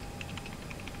 Lima.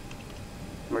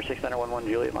 November 611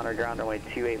 Juliet, monitor ground, runway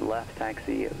 28 left,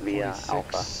 taxi via 46,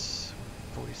 Alpha.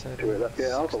 47, 28 left, yeah,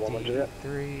 Alpha, 11 Juliet.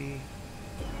 63.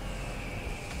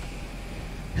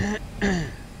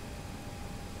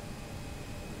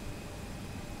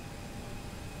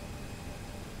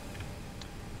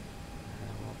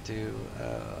 We'll do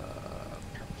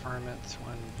performance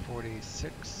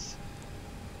 146,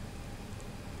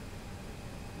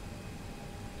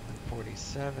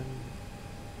 147,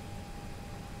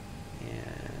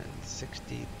 and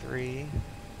 63.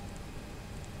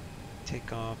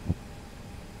 Takeoff.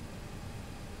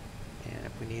 And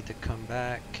if we need to come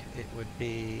back, it would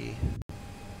be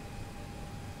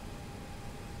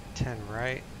 10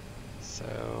 right.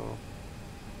 So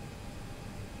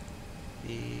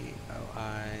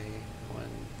BOI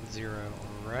 10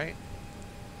 right.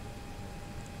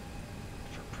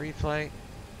 For pre-flight,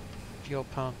 fuel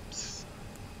pumps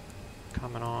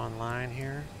coming online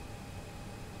here.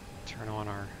 Turn on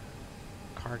our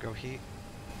cargo heat.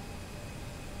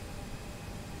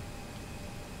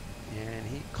 And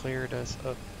he cleared us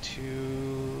up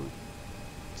to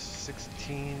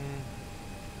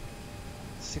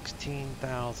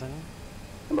 16,000.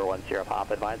 Number 10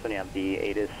 Papa, advise when you have the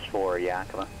ATIS for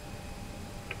Yakima.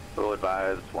 Will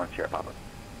advise 10 Papa.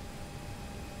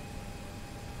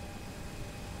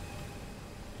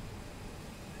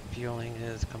 Fueling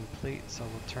is complete, so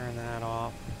we'll turn that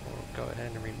off. We'll go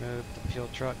ahead and remove the fuel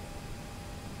truck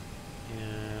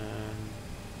and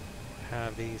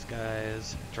have these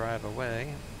guys drive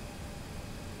away.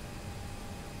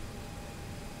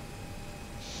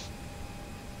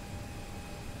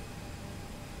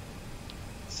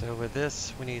 So with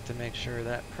this, we need to make sure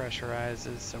that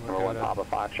pressurizes. So we'll Number go 1 to Papa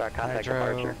Foxtrot, contact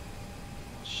hydro, departure.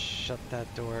 shut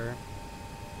that door.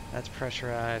 That's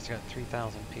pressurized, got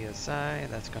 3,000 PSI.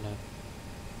 That's gonna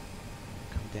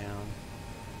come down.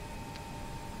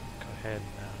 Go ahead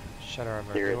and shut our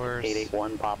Sirius doors.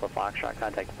 881 Papa Foxtrot,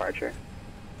 contact departure.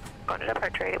 Going to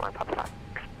departure 81 Papa Fox.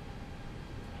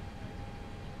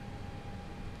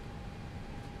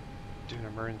 Do an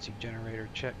emergency generator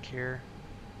check here.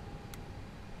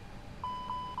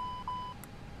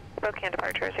 Spokane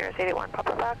departure 081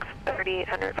 Papa Fox,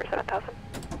 3800 for 7,000.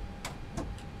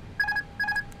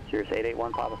 Sirius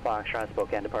 881 Papa Foxtrot,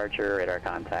 Spokane departure, radar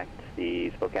contact.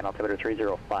 The Spokane altimeter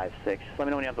 3056. Let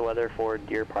me know when you have the weather for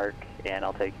Deer Park, and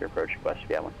I'll take your approach request if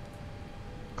you have one.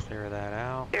 Clear that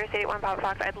out. Sirius 81 Papa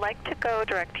Fox, I'd like to go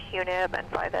direct UNIB and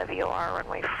fly the VOR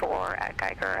runway 4 at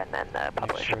Geiger, and then the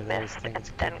published sure those mist, things and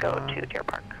then get go on. to Deer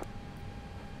Park.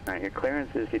 Alright, your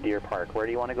clearance is to Deer Park. Where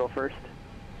do you want to go first?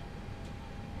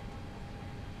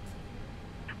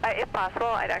 If possible,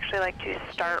 I'd actually like to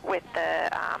start with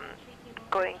the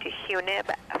going to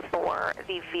UNIB for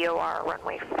the VOR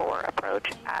runway 4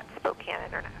 approach at Spokane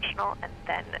International, and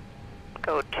then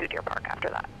go to Deer Park after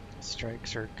that.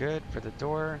 Strikes are good for the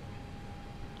door.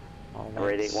 All Number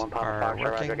lights 881 Papa are Foxtrot,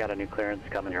 working. Roger, got a new clearance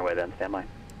coming your way then, stand by.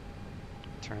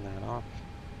 Turn that off.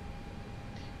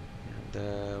 And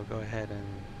we'll go ahead and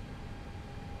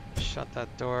shut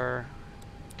that door.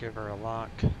 Give her a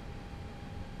lock.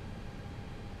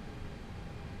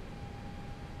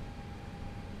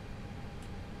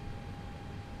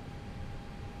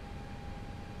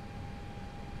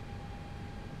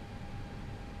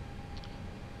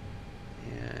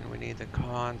 And we need to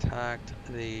contact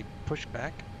the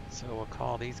pushback, so we'll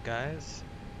call these guys.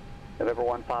 November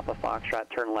 1 Papa Foxtrot,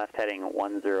 turn left heading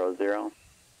 100.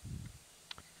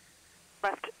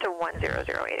 Left to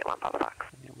 10081 Papa Fox.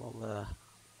 And we'll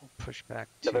push back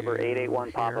to November 881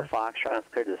 here. Papa Foxtrot, is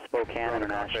cleared to Spokane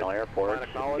International Airport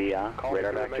via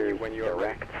radar vectors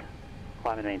direct.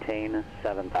 Climb and maintain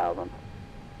 7,000.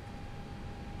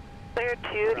 Clear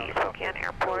to the Spokane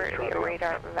Airport via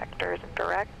radar vectors and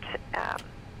direct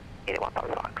 81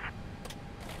 Papa Fox.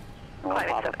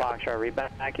 Papa Foxtrot,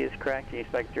 readback is correct. You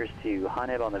expect vectors to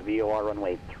Hunib on the VOR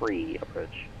runway 3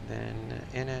 approach. Then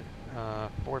in it,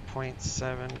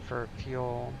 4.7 for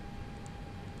fuel.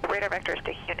 Radar vectors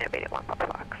to UNIB 81 Papa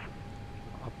Fox.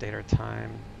 Update our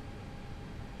time.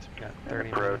 So we got 30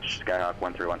 approach, minutes. Skyhawk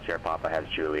 131 Sierra Papa has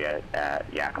Juliet at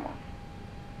Yakima.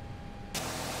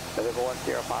 November 1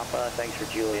 Sierra Papa, thanks for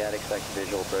Juliet. Expect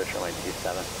visual approach runway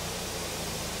 27.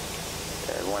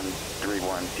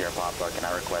 131 Sierra Papa, can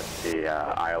I request the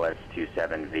ILS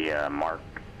 27 via Mark?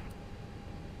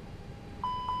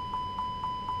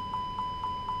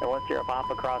 And 1 Sierra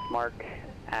Papa, cross Mark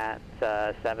at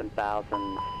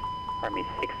 7,000, pardon me,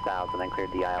 6,000, then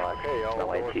cleared the ILS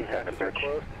runway 27 approach.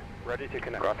 Ready to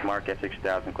connect. Cross Mark at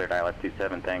 6000, cleared ILS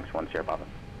 27, thanks, 1 Sierra Papa.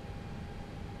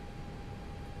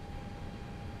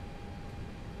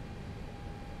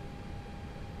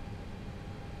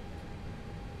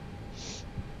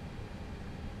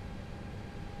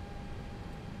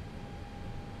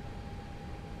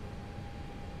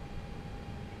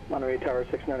 Monterey Tower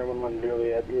 6911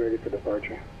 Juliet, you ready for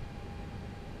departure?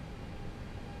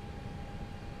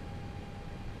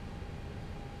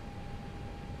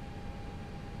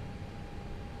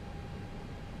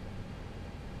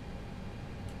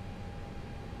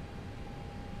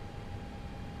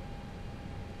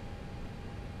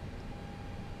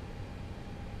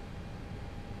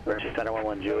 Center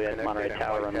 11 Juliet, Monterey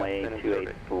Tower, runway 28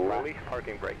 left. Release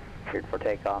parking brake. Cleared for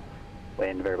takeoff.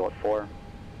 Wind variable at 4.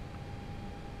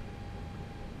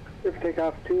 Clear for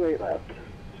takeoff, 28 left.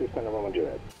 6911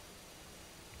 Juliet.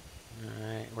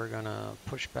 Alright, we're gonna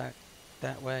push back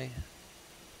that way,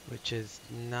 which is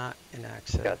not an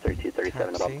access Got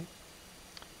 3237 taxi. above.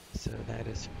 So that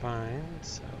is fine.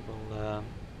 So we'll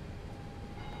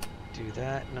do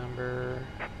that number.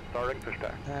 Starting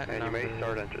pushback. That and number. you may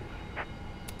start engines.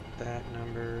 That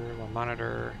number. We'll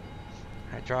monitor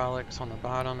hydraulics on the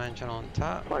bottom, engine on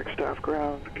top. Flagstaff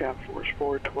ground, Cap Force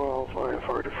 412,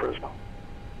 IFR to Fresno.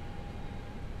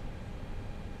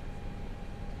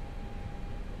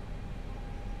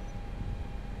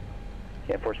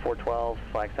 Cap Force 412,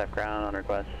 Flagstaff ground on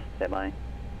request. Stand by.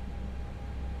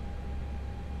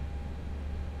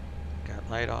 Got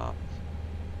light off.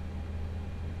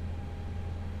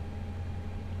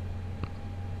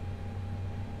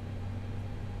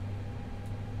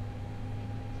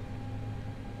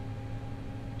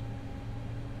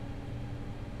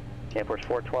 Cap Force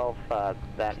 412,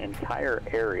 that entire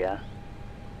area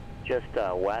just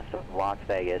west of Las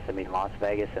Vegas, Las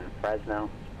Vegas and Fresno,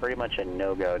 it's pretty much a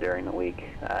no-go during the week.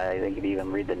 I think if you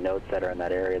even read the notes that are in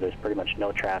that area, there's pretty much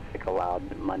no traffic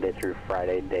allowed Monday through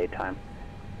Friday daytime.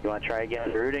 You want to try again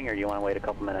with routing, or do you want to wait a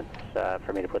couple minutes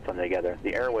for me to put something together?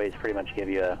 The airways pretty much give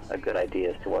you a good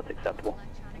idea as to what's acceptable.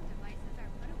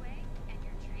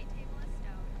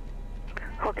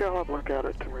 Okay, I'll have a look at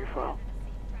it and refile.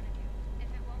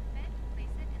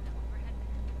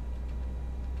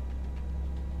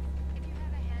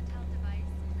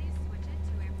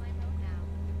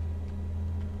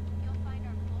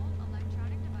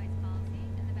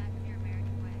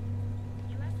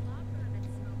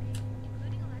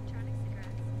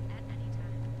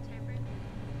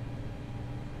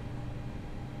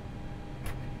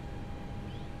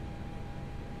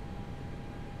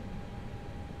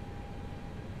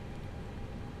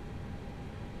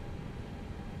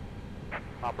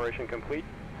 Operation complete.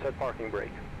 Set parking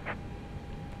brake.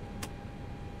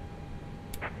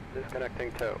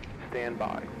 Disconnecting tow. Stand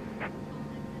by.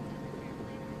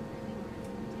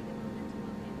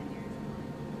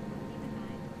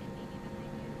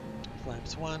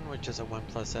 Flaps 1, which is a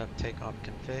 1+F takeoff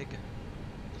config.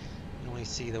 You only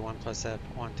see the 1+F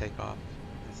on takeoff.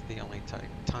 It's the only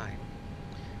time.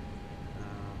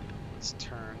 Let's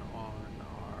turn on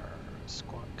our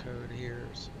squawk code here.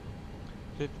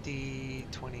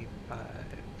 5025.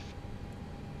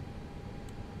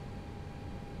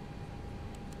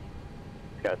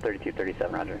 Got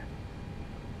 3237, roger.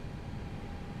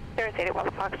 There's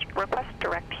 81 Fox, request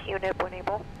direct UNIB when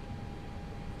able.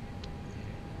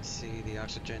 See, the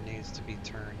oxygen needs to be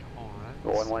turned on.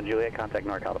 11 Juliet, contact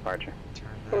NorCal departure. Turn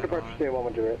Go that departure, on. stay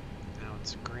 11 Juliet. Now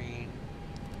it's green.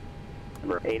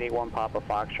 Number 881 Papa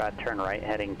Foxtrot, turn right,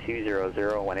 heading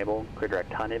 200 when able. Clear direct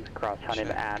Hunib, cross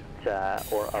Hunib at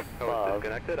or above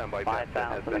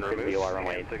 5,000 and could be our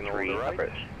runway 3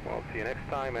 approach. We'll see you next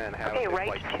time and have Okay, a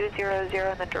right flight.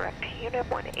 200 and then direct UNIB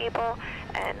when able,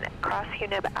 and cross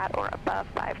UNIB at or above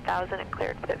 5,000 and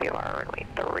cleared for the VOR runway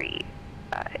 3,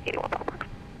 81 Papa.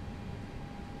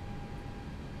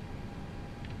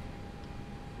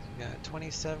 We got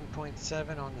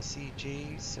 27.7 on the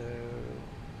CG, so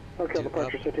Okay,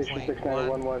 departure citation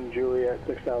 6911 Juliet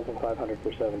 6,500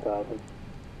 for 7,000.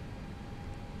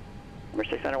 Number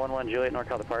 6911 Juliet,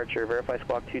 NorCal departure, verify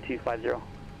squawk 2250.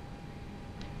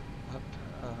 up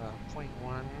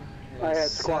 0.1 is I had set.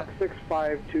 squawk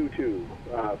 6522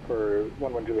 for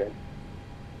 11 Juliet.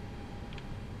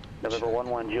 November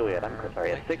 11 Juliet, I'm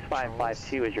sorry,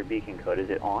 6552 is your beacon code. Is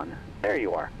it on? There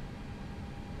you are.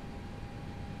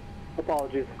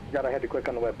 Apologies, I had to click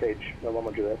on the web page.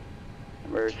 11 Juliet.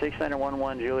 Number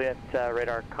 6911 Juliet,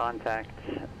 radar contact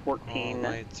 14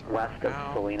 west of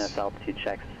Salinas, altitude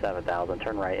checks 7,000,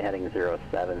 turn right heading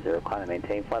 070, climb and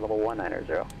maintain, flight level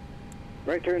 190.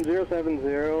 Right turn 070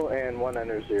 and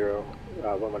 190,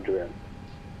 11 Juliet.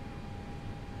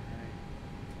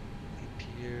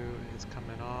 EPU is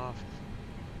coming off.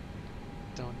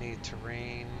 Don't need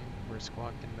terrain. We're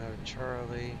squawking mode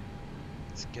Charlie.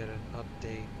 Let's get an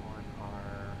update on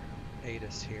our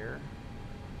ATIS here.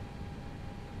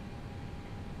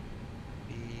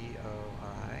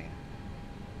 BOI.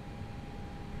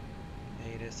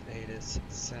 ATIS,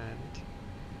 send.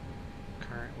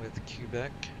 current with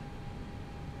Quebec.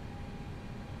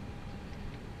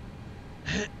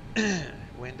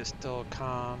 Wind is still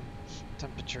calm,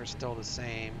 temperature is still the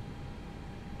same,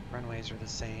 runways are the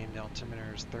same, the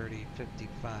altimeter is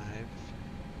 3055.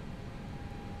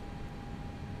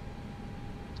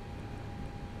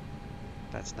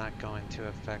 That's not going to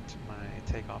affect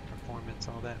my takeoff performance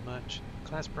all that much.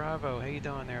 Class Bravo, how you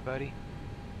doing there, buddy?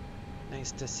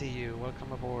 Nice to see you.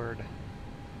 Welcome aboard.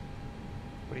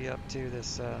 What are you up to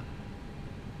this,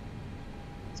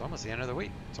 it's almost the end of the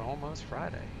week. It's almost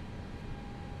Friday.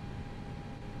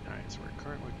 Alright, so we're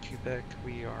current with Quebec.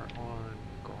 We are on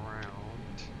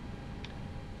ground.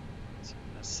 So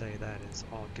I'm going to say that is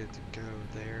all good to go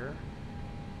there.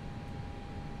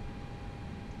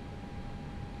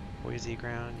 Boise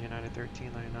ground, United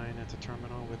 1399 at the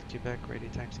terminal with Quebec, ready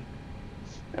taxi.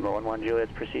 Number 11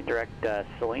 Juliet, proceed direct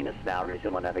Salinas now,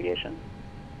 resume on navigation.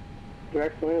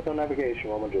 Direct Salinas on navigation,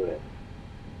 11 Juliet.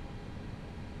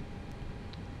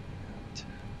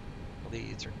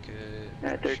 Leads are good.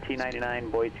 1399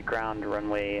 Boise ground,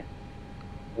 runway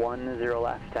 10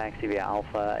 left, taxi via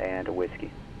Alpha and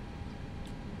Whiskey.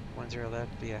 10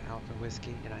 left via Alpha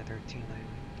Whiskey, United 1399.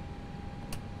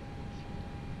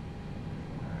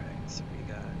 Alright, so we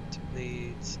got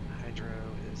leads, hydro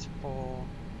is full,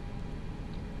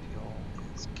 fuel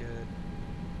is good.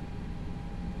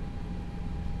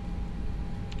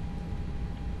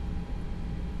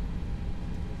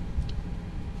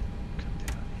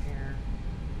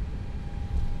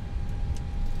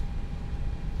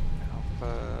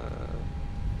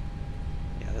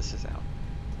 Yeah, this is out.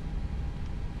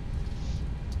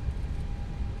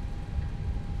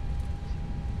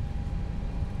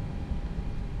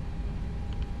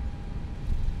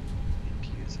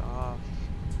 APU's off.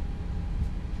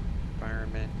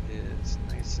 Environment is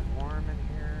nice and warm in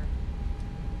here.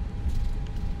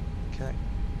 Okay.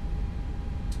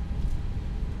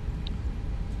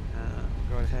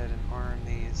 We'll go ahead and arm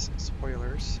these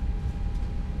spoilers.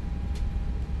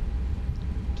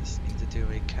 Just need to do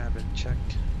a cabin check.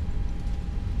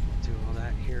 We'll do all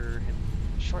that here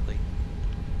shortly.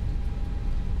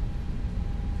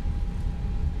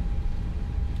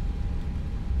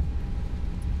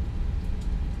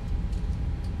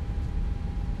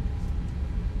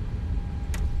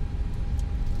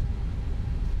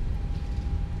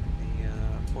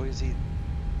 The Boise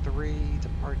 3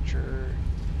 departure.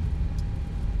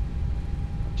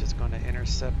 I'm just going to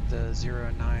intercept the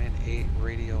 098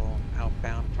 radial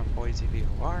outbound from Boise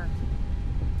VOR,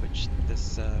 which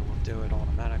this will do it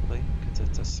automatically because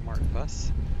it's a smart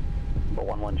bus.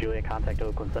 Number 11 Juliet, contact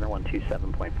Oakland Center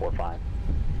 127.45.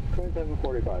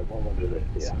 2745, 11 Juliet,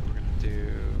 yeah. So we're going to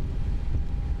do...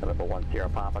 November 10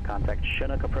 Papa, contact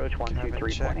Chinook approach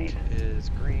 123.8. Is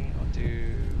green. I'll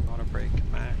do auto brake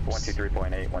max.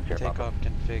 123.8, 10 Papa. Takeoff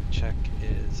config check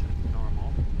is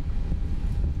normal.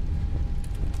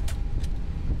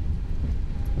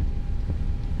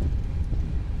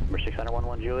 Number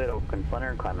 611 Juliet, Oakland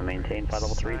Center, climb and maintain, flight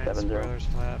level 370. Spoilers,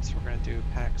 flaps. We're going to do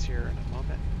packs here in a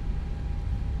moment.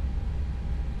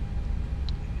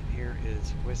 And here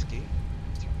is Whiskey.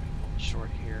 So we're going to hold short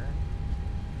here.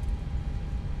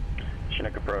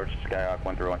 Chinook approach, Skyhawk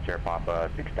 131 Papa,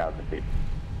 6,000 feet.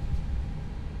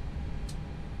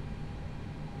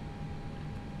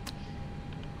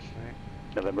 Okay.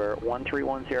 November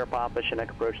 1310 Papa,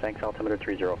 Chinook approach, thanks, altimeter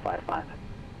 3055.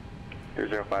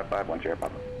 3055, 10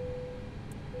 Papa.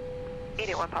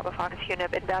 881 Papa Fox,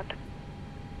 unit inbound.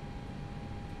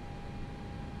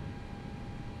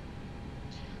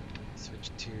 Switch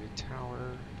to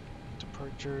tower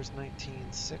departures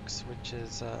 19.6, which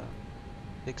is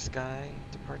Big Sky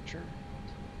departure.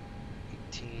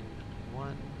 18.1,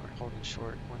 we're holding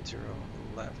short, 10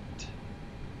 left.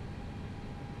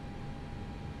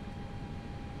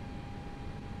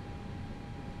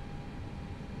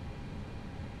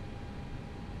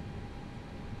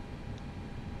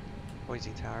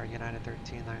 Boise Tower, United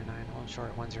 1399, hold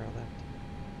short, 10 left.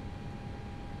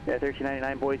 Yeah,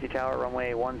 1399 Boise Tower,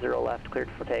 runway 10 left, cleared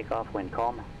for takeoff, wind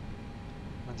calm.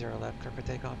 10 left, clear for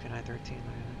takeoff, United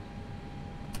 1399.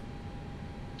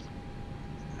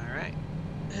 Alright,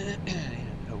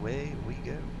 and away we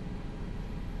go.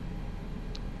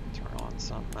 Turn on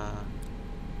some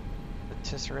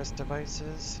Patisseris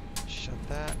devices, shut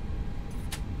that.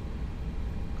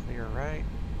 Clear right.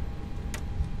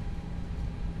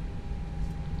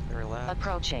 Clear left.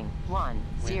 Approaching 10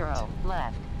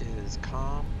 left. Is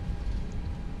calm.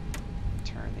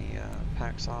 Turn the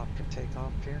packs off for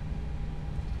takeoff here.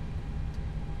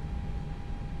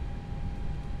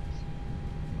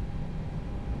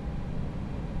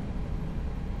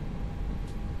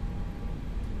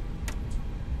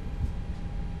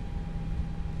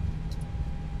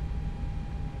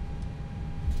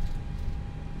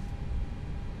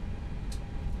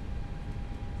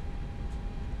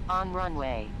 On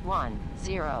runway 10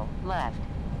 left.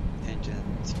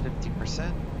 Engines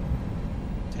 50%.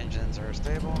 Engines are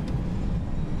stable.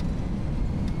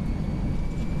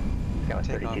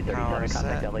 Take off power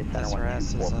set.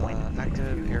 SRS is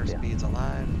active. Airspeed's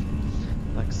alive.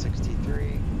 Flex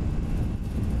 63.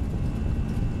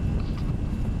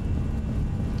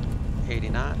 80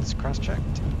 knots,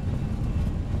 cross-checked.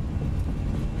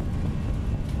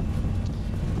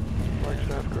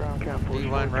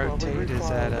 V1 rotate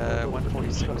is at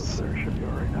 146. Should be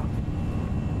all right now.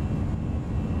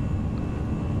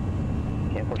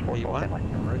 V1,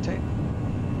 rotate.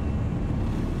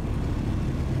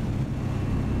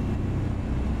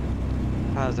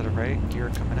 Positive right, gear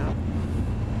coming out.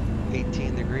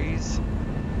 18 degrees.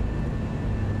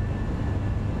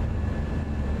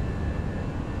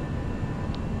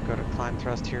 Go to climb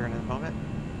thrust here in a moment.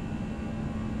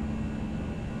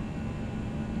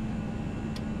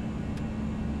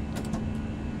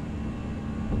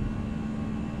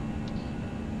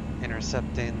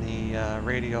 Intercepting the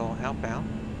radial outbound.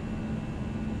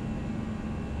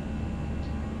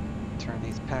 Turn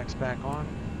these packs back on.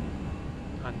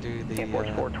 Undo the Force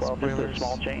 412, spoilers. this is a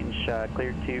small change,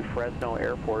 cleared to Fresno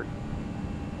Airport.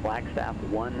 Flagstaff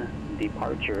 1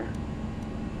 departure.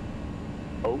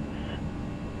 Oaks.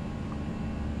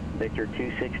 Victor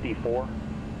 264.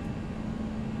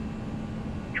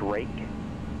 Drake.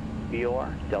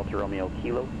 VOR, Delta Romeo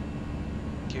Kilo.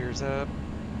 Gears up.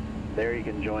 There you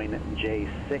can join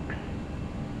J6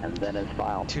 and then as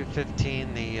filed.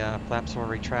 215, the flaps will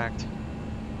retract.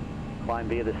 Climb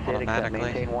via the SID, except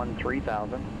maintain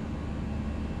 3000.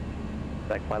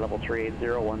 Expect flight level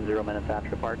 380, 10 minutes after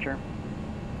departure.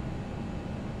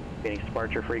 Phoenix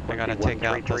departure frequency I gotta take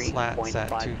out the slats at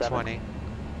 220.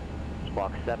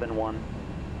 Squawk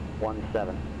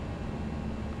 7117.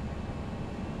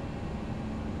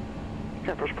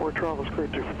 Campus 412 is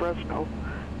cleared to Fresno.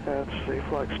 That's the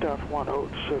Flagstaff 1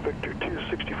 Oats, Victor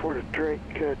 264 to Drake,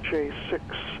 J6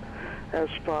 as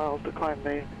filed. To climb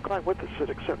with the SID,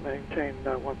 except maintain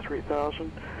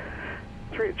 3000.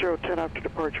 3010 after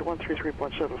departure,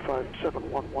 133.75,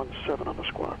 7117 on the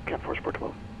squawk. Camp Force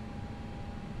 412.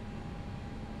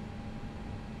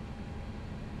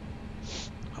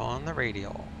 On the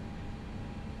radial.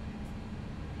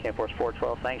 Camp Force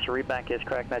 412, thanks. Your readback is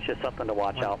correct. That's just something to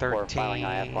watch out for. Filing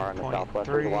IFR in the southwest.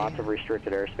 There's lots of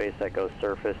restricted airspace that goes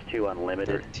surface to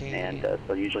unlimited. And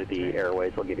so usually the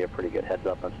airways will give you a pretty good heads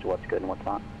up as to what's good and what's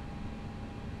not.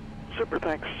 Super,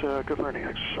 thanks. Good learning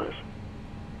exercise.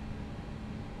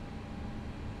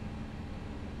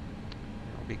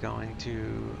 We'll be going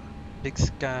to Big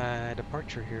Sky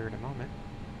departure here in a moment.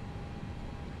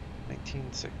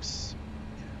 19.6.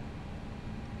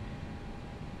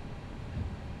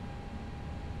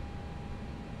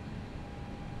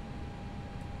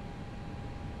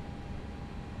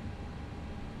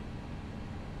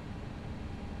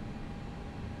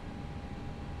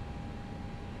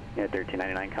 Yeah,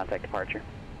 1399, contact departure.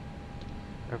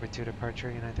 Over to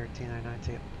departure, United 1399,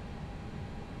 see it.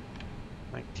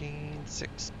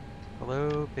 19.6.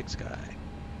 Hello, Big Sky.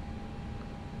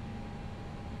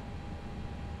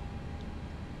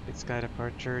 Big Sky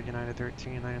departure, United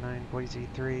 1399, Boise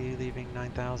 3, leaving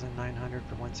 9,900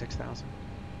 for 16,000.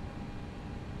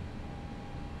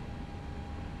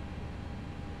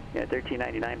 Yeah,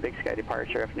 1399, Big Sky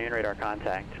departure, afternoon radar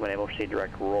contact. When able to proceed,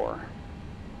 direct roar.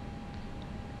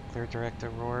 Clear direct to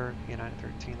roar, United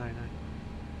 1399.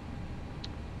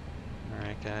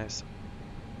 Alright guys.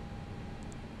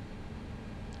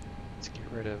 Let's get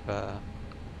rid of that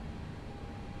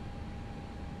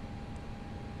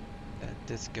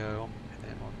disco, and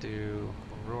then we'll do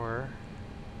roar.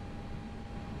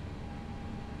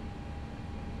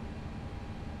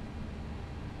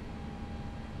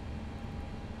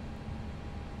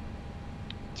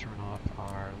 Turn off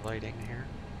our lighting here.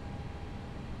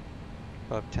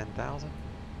 Above 10,000.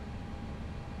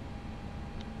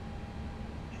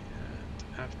 And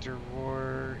after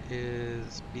roar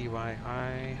is BYI.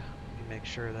 Let me make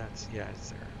sure that's, yeah, it's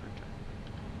there. Okay.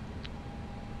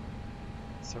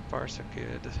 So far so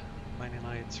good. Landing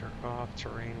lights are off,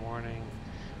 terrain warning.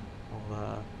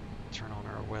 We'll turn on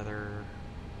our weather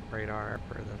radar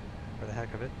for the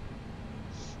heck of it.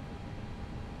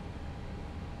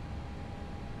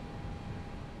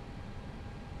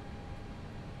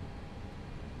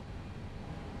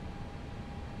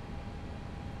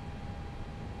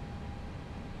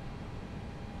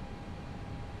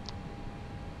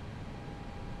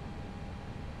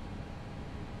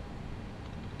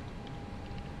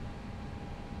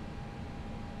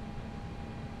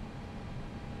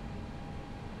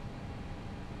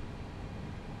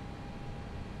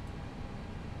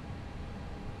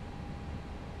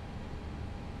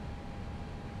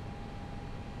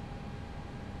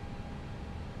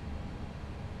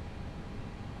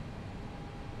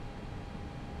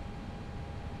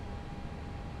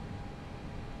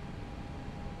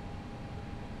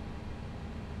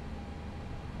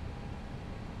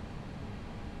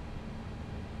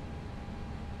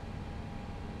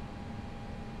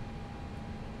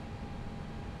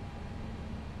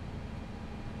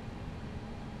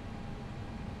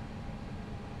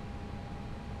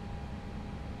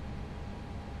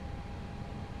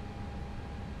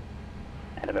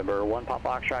 November 1 Papa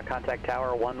Foxtrot, contact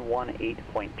tower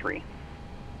 118.3.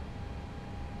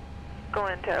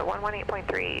 Going to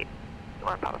 118.3,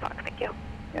 1 Papa Fox, thank you.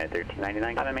 United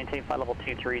 1399, climb and maintain flight level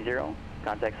 230.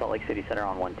 Contact Salt Lake City Center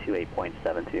on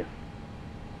 128.72.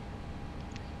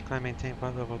 Climb maintain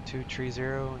flight level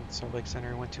 230 and Salt Lake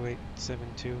Center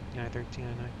 12872, United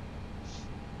 1399.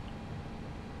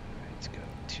 Alright, let's go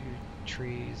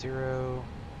 230.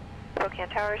 Spokane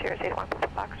Tower, 081 Papa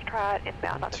Foxtrot,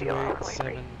 inbound on the VOR, runway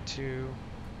 3. 22872.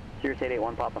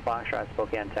 0881 Papa Foxtrot,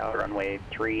 Spokane Tower, runway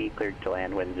 3, cleared to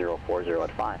land, wind 040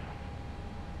 at 5.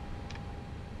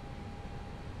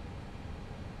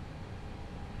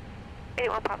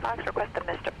 81 Papa Fox, request a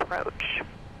missed approach.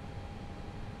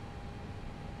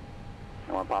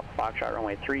 1 Papa Foxtrot,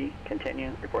 runway 3,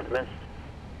 continue, report the mist.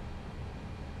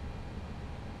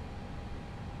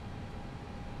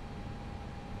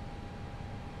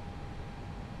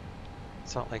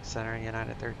 Salt Lake Center,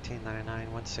 United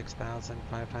 1399,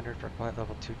 16,500 for flight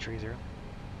level 230.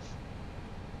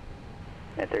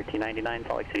 At 1399,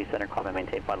 Salt Lake City Center, climb and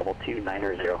maintain flight level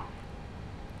 290.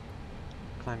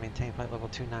 Climb maintain flight level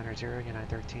 290,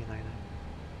 United 1399.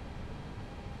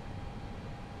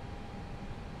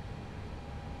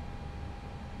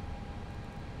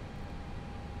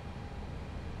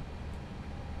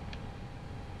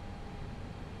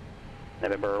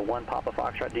 November 1 Papa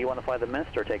Foxtrot, do you want to fly the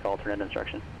mist or take alternate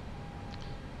instruction?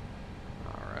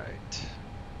 Alright.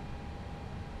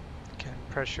 Cabin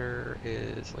pressure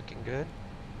is looking good.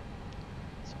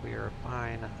 So we are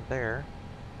fine there.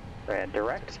 Right,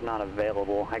 direct, not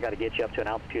available. I got to get you up to an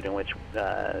altitude in which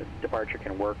departure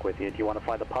can work with you. Do you want to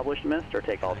fly the published mist or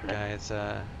take alternate? That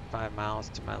guy's 5 miles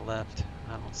to my left.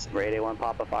 I don't see Grade A1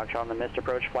 Papa Foxtrot on the mist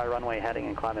approach, fly runway heading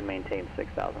and climb and maintain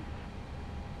 6,000.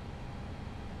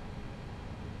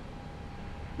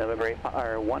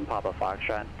 November 1 Papa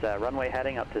Foxtrot, runway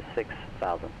heading up to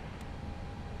 6,000.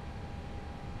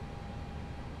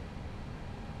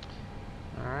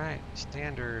 Alright,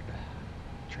 standard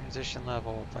transition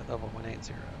level, flight level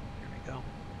 180. Here we go.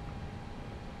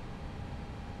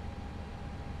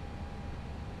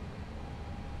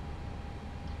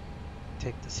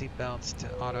 Take the seat belts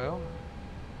to auto.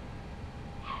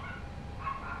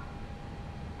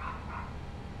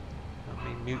 Let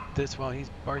me mute this while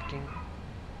he's barking.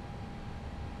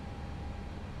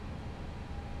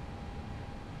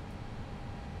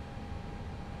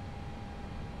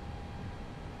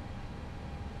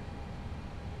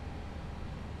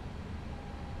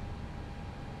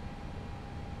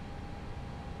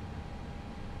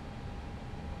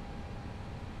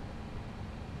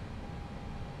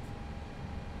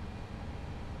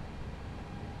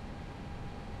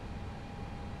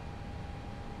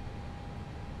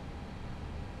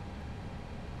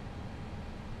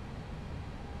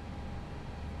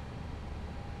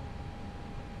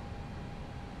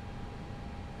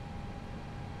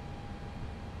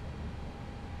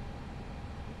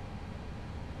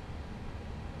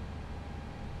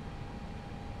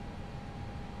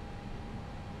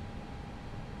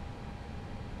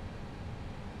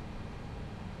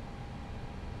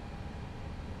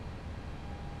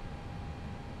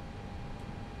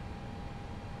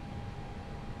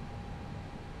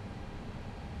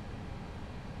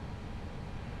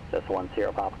 Just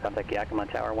 10 Papa, contact Yakima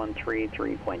Tower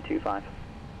 133.25. Alright.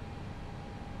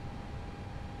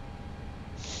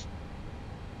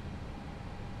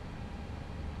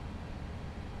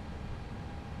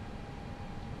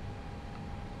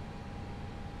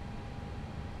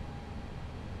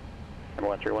 Number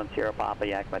 1310 Papa,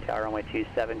 Yakima Tower runway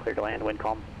 27, clear to land, wind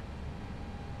calm.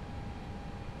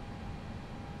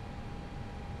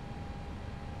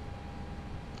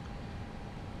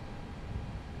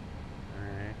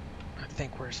 I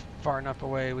think we're far enough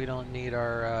away we don't need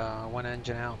our one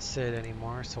engine out SID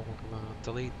anymore, so we'll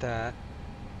delete that.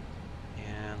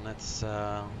 And let's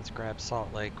grab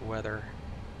Salt Lake weather.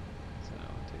 So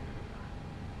do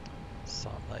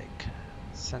Salt Lake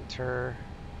Center.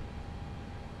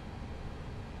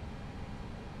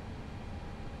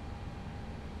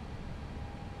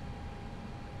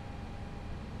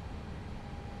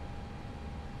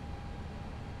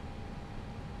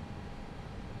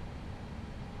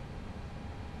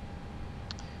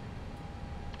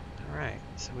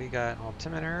 So we got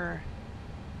altimeter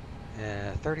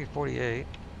 3048.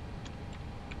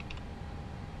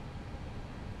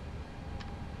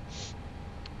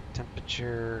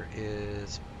 Temperature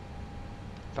is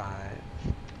 5.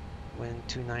 Wind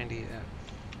 290 at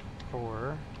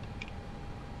 4.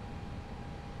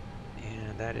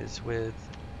 And that is with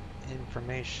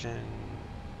information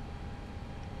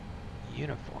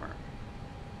uniform.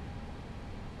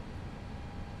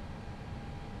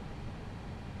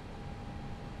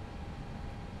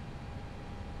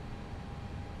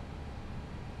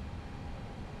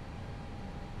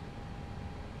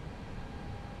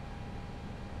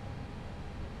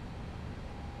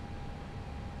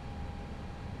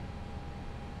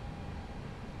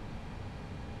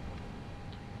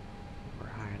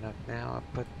 Now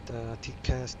I put the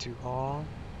TCAS to all.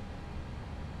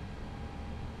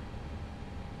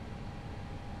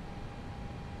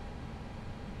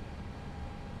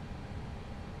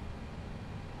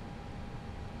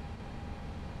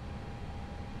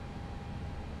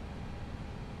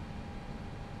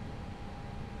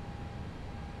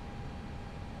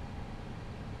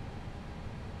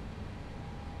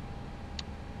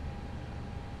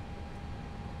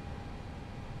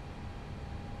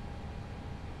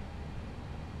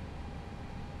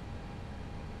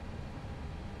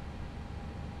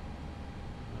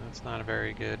 It's not a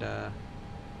very good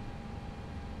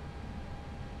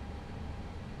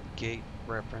gate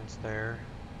reference there.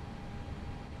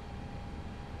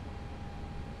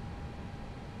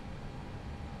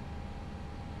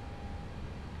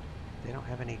 They don't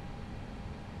have any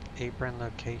apron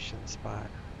location spot.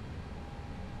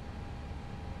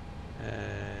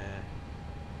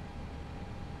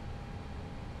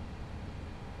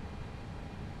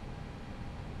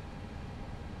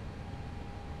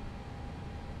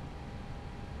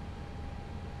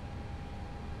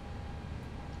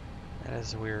 That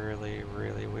is really,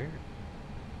 really weird.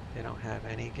 They don't have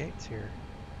any gates here.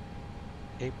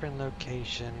 Apron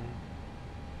location.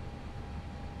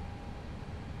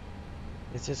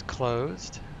 Is this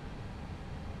closed?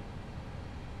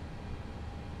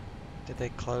 Did they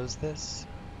close this?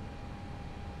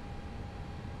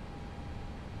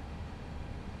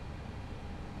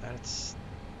 That's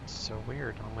so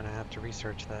weird. I'm gonna have to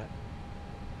research that.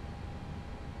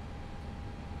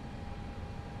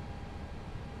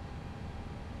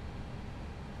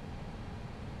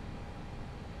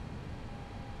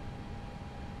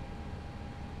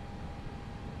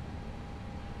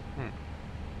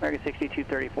 American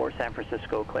 6234, San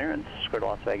Francisco clearance, square to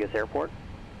Las Vegas Airport.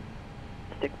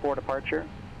 Stick 4 departure,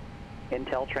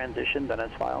 Intel transition done as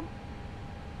filed.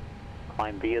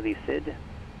 Climb via the SID,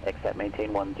 exit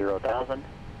maintain 10,000.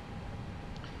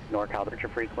 NorCal departure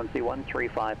frequency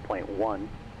 135.1,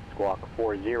 squawk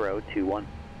 4021.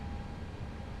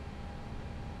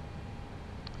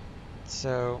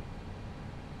 So,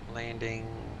 landing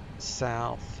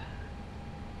south,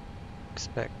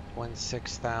 expect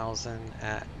 16,000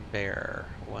 at Bear,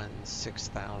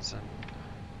 16,000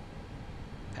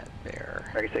 at Bear.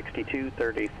 American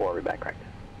 6234, we'll be back correct.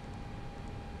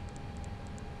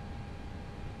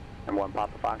 Number 1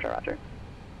 Papa Foxtrot, roger.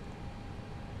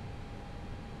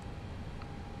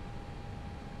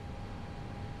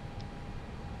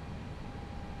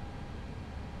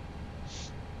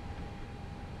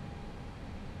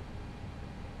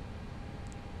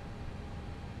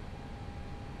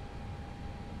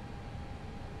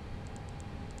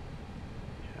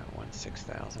 Yeah,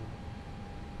 16,000.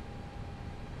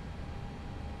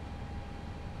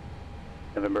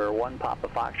 November 1 Papa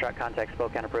Foxtrot, contact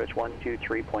Spokane approach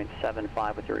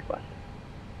 123.75 with your request.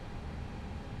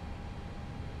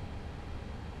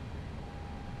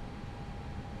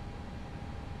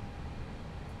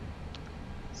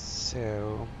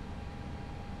 So,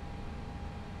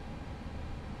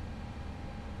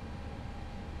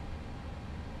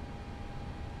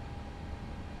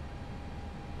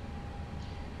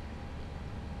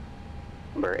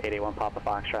 Number 881 Papa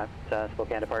Foxtrot,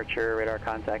 Spokane departure, radar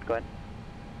contact, go ahead.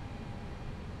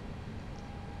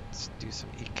 let's do some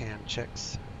ECAM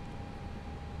checks.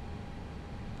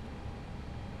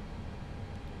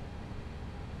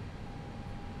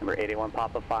 Number 881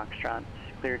 Papa Foxtrot,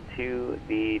 cleared to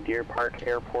the Deer Park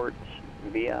Airport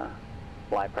via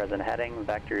fly present heading,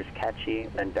 vectors catchy,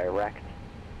 then direct,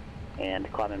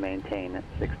 and climb and maintain at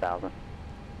 6,000.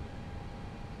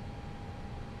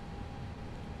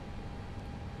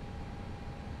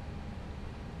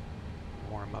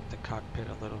 Warm up the cockpit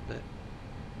a little bit.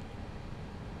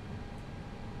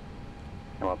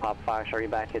 And what Papa Foxtrot, you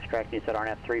back is correct. You said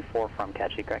RNF 34 from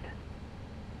catchy, correct?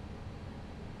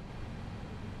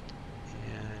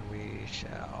 And we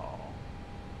shall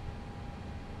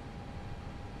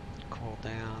cool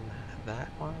down that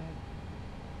one.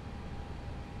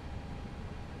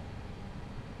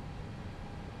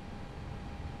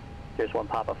 Here's 1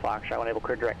 Papa Foxtrot, when able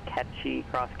clear direct catchy,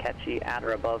 cross catchy at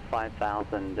or above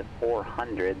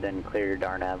 5,400, then clear your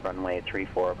Darnav runway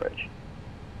 34 approach.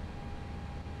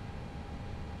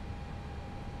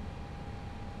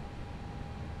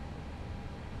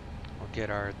 We'll get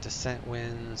our descent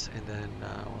winds, and then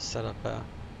we'll set up a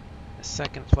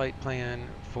second flight plan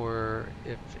for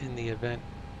if in the event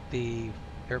the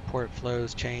airport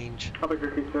flows change,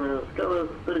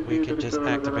 we can just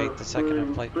activate the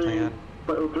second flight plan.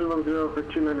 310 for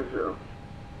 290.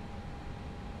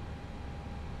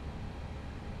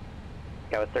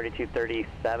 Got with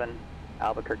 3237,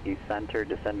 Albuquerque Center,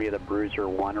 descend via the Bruiser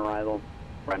 1 arrival,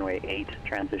 runway 8,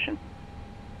 transition.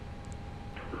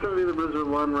 Descend via the Bruiser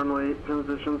 1, runway 8,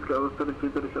 transition, Scotland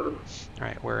 3337.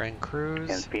 Alright, we're in cruise.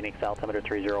 And Phoenix altimeter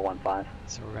 3015.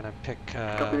 So we're going to pick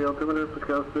Copy altimeter for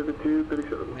Scotland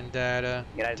 3237. wind data.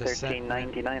 United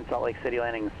 1399, Salt Lake City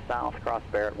landing south, cross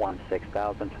Barrett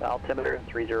 16,000, altimeter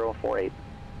 3048.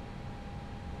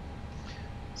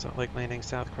 Salt Lake landing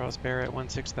south, cross Barrett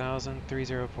 16,000,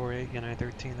 3048, United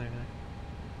 1399.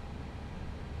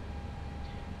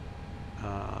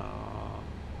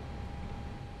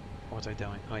 What was I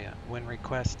doing? Oh yeah, wind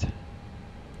request.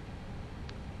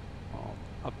 I'll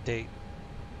update.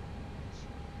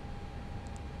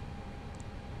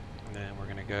 And then we're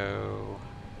gonna go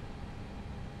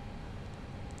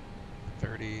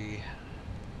 30,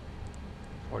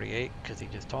 48 because he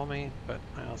just told me, but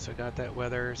I also got that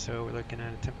weather, so we're looking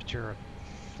at a temperature of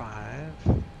 5,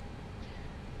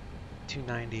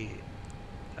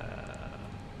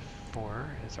 294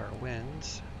 is our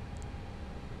winds.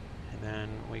 And then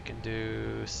we can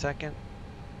do second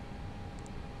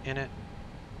in it.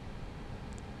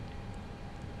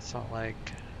 Salt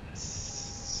Lake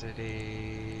City.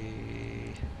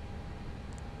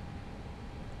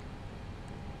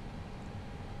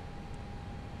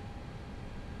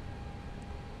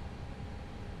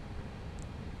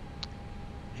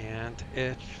 And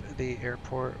if the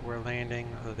airport were landing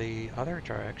the other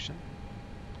direction,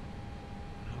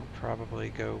 I'll probably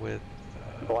go with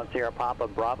 1 Sierra Papa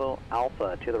Bravo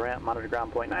Alpha to the ramp, monitor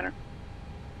ground point 9er.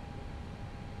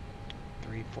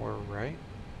 34 right.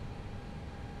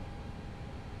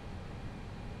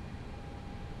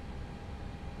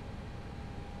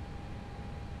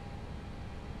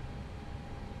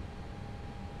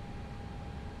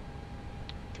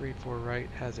 Three, 4 right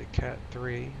has a Cat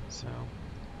 3, so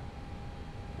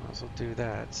I'll also do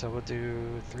that. So we'll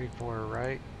do 3, 4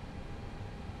 right.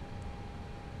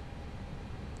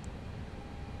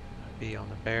 Be on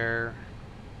the Bear.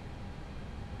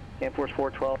 Air Force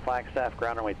 412, Flagstaff,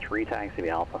 ground runway 3, taxi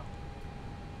via Alpha.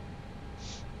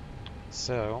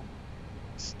 So,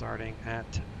 starting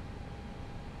at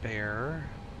Bear.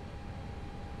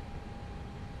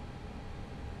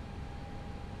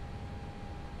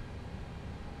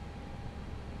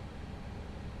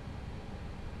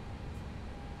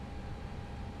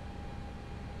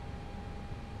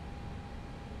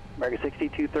 America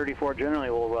 6234,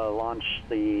 generally we'll launch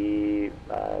the,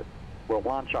 we'll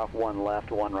launch off 1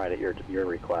 left, 1 right at your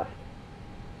request.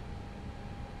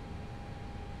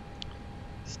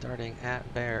 Starting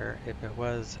at Bear, if it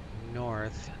was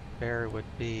north, Bear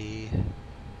would be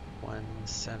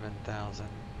 17,000.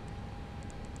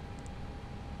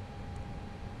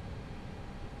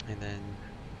 And then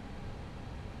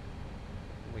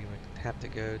we would have to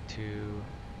go to,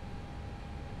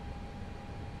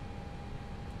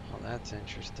 oh, that's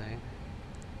interesting.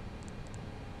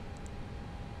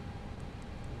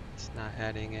 It's not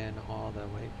adding in all the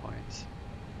waypoints.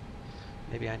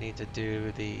 Maybe I need to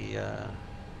do the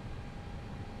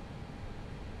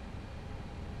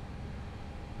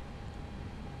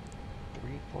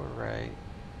 3, 4 right.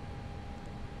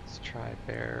 Let's try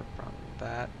Bear from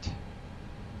that.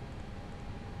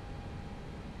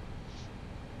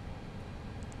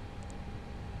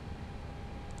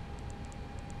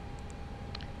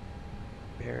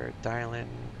 Bear dial-in.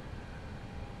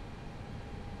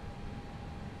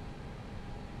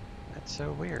 That's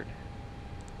so weird.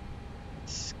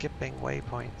 It's skipping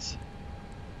waypoints.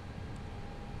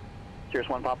 Sirius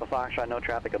 1 Papa Foxtrot, no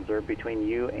traffic observed between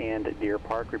you and Deer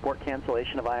Park. Report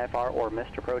cancellation of IFR or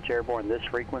missed approach airborne this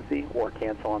frequency or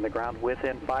cancel on the ground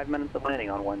within 5 minutes of landing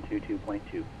on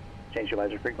 122.2. Change your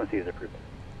visor frequency is approved.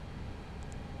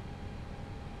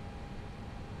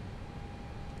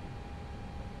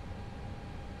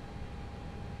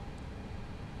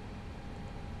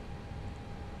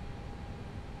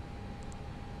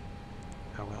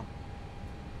 Oh well.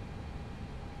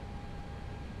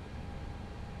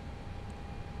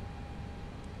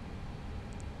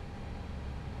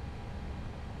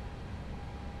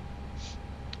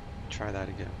 Try that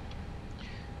again.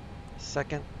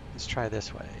 Second, let's try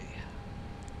this way.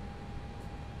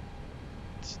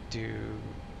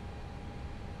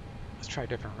 Let's try a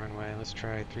different runway. Let's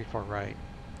try 3, 4 right.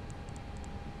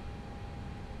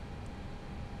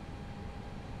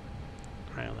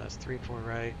 Alright, that's 3, 4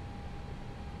 right.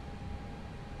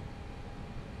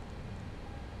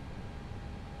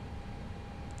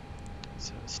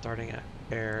 So starting at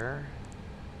Bear.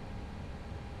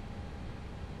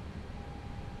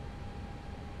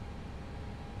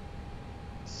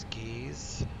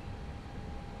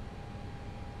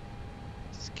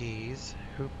 Skis,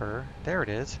 Hooper, there it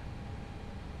is.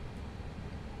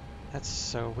 That's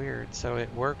so weird. So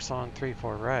it works on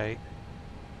 3-4 right.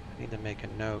 I need to make a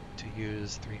note to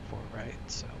use 3-4 right.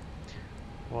 So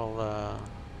we'll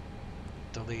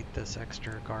delete this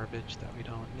extra garbage that we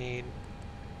don't need.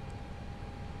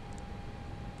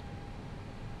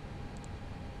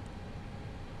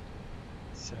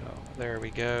 So there we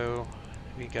go.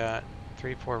 We got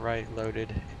 3-4 right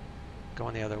loaded,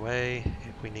 going the other way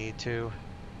if we need to.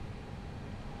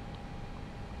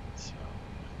 So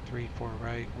 3-4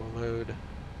 right will load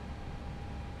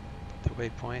the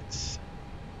waypoints.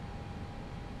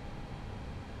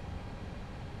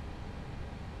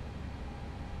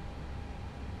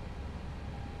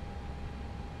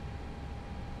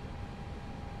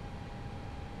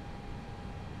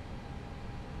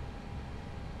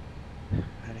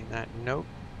 Adding that note,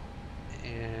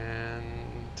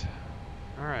 and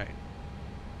all right.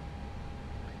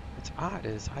 What's odd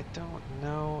is I don't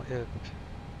know if,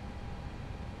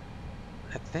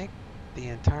 I think the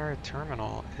entire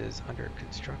terminal is under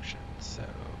construction, so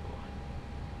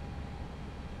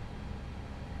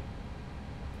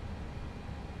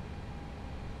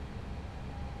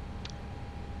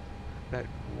I bet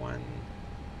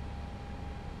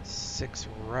 1-6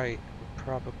 right would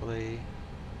probably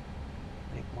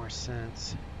make more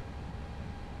sense.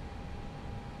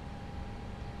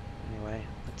 Anyway,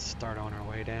 let's start on our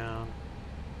way down.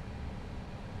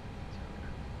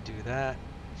 So do that.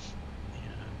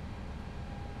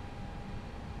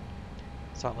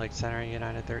 Salt Lake Center,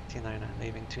 United 1399,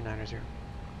 leaving 290.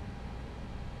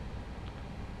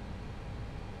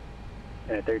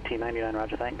 United 1399,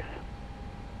 roger, thanks.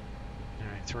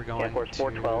 Alright, so we're going Air Force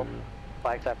 412,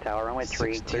 Flagstaff Tower, runway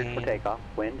 3, 16. cleared for takeoff,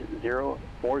 wind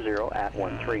 040 at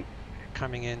 13.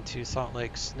 Coming into Salt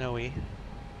Lake Snowy.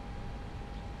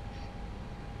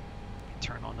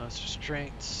 Turn on those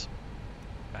restraints,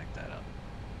 back that up.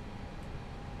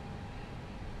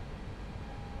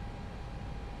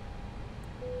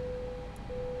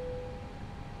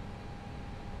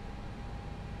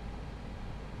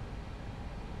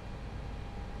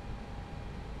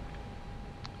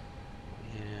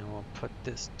 Put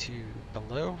this to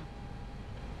below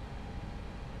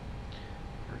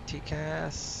for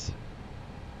TCAS.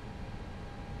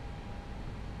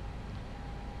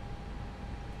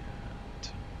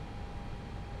 Let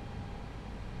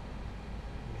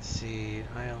me see,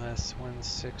 ILS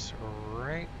 16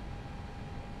 right,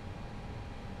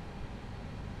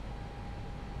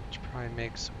 which probably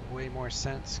makes way more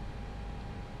sense.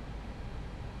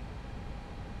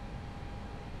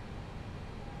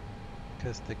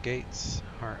 Because the gates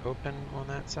are open on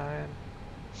that side.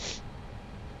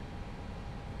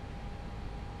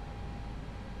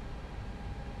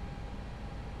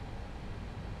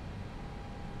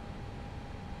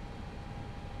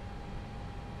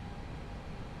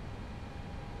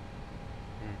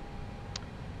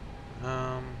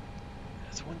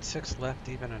 Is 1-6 left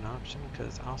even an option?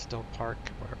 Because I'll still park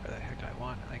wherever the heck I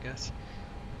want, I guess.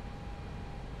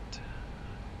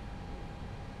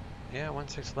 Yeah,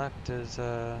 1-6 left is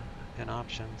an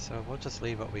option, so we'll just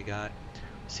leave what we got.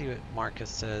 See what Marcus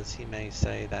says. He may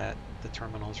say that the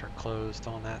terminals are closed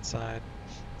on that side.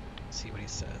 See what he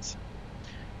says.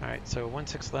 Alright, so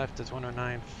 1-6 left is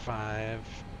 109.5.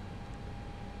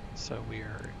 So we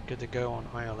are good to go on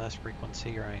ILS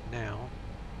frequency right now.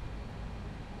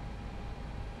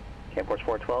 Air Force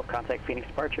 412, contact Phoenix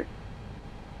departure.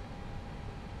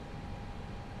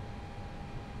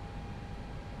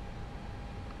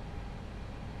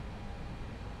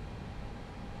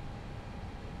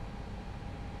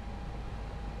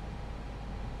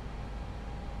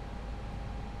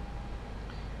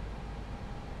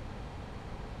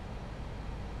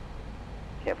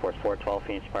 Air Force 412,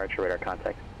 Phoenix departure, radar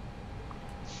contact.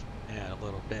 Add a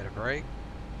little bit of brake.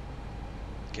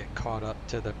 Get caught up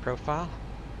to the profile.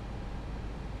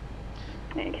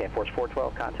 And Air Force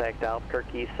 412, contact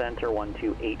Albuquerque Center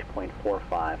 128.45.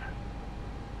 45.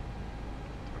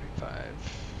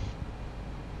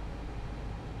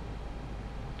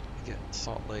 Get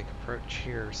Salt Lake approach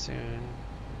here soon.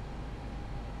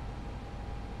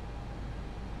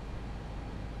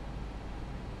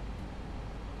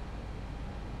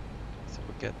 So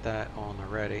we'll get that on the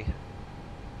ready.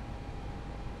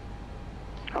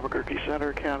 Albuquerque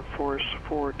Center, Can Force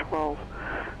 412,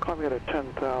 climbing at a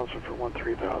 10,000 for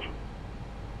 13,000.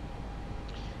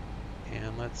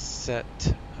 And let's set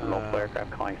multiple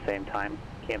aircraft calling same time.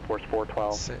 Can Force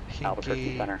 412, set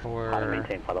Albuquerque Center, for climb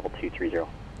maintain flight level 230.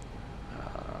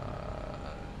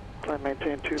 Climb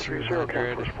maintain 230,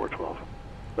 Can Force 412.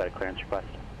 Got a clearance request.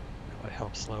 That would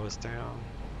help slow us down.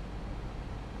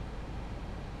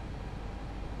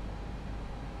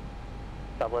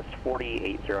 Southwest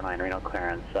 4809, Reno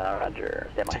clearance, roger,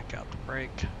 stand by. Take out the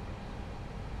brake.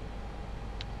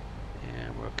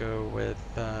 And we'll go with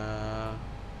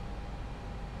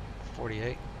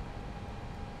 48.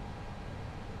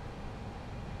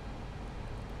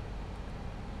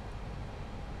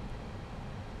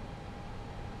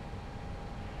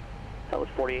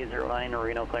 Southwest 4809,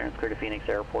 Reno clearance, clear to Phoenix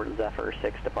Airport, Zephyr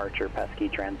 6 departure, pesky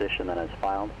transition, then as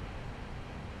filed.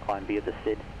 Climb via the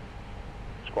SID,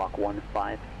 squawk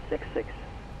 1566.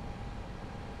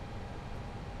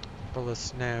 Full of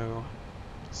snow.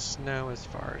 Snow as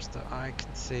far as the eye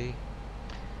can see.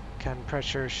 Cabin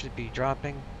pressure should be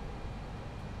dropping.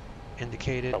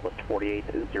 Indicated. Southwest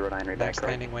 4809, right Max back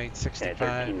right. landing weight 65.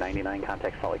 1399,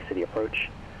 contact Salt Lake City approach,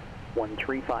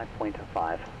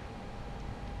 135.5.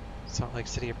 Salt Lake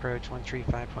City approach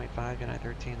 135.5, United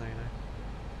 1399.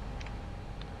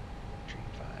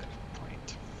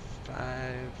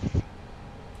 35.5.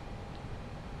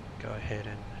 Go ahead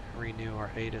and renew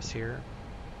our ATIS here.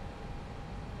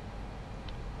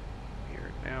 We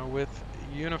are now with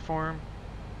uniform.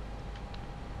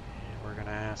 And we're going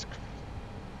to ask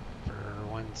for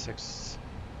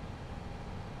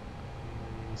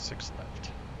 166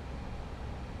 left.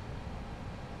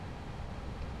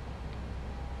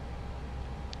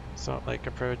 Salt Lake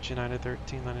approach, United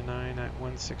 1399 at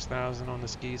 16,000 on the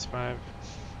skis 5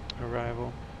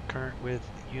 arrival. Current with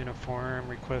uniform,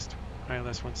 request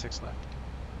ILS 16 left.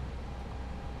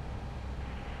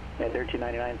 And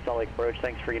 1399 Salt Lake approach,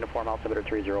 thanks for uniform altimeter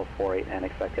 3048 and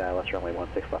expect the ILS runway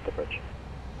 16 left approach.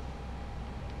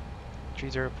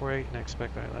 3048 and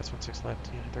expect ILS 16 left,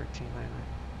 Unit 1399.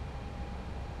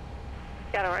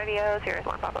 Seattle Radio, Sirius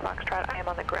 1 Papa Foxtrot, I am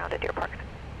on the ground at Deer Park.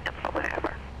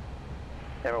 Over.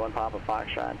 Everyone, Papa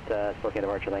Foxtrot, looking at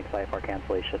departure length, IFR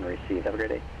cancellation received. Have a great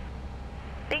day.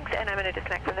 Thanks, and I'm going to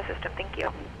disconnect from the system. Thank you.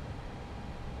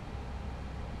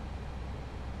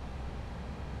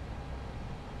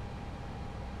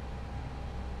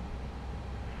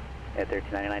 At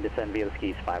 1399, descend via the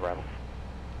skis 5 arrival.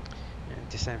 And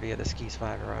descend via the skis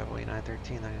 5 arrival, United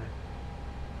 1399.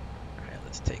 Alright,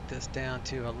 let's take this down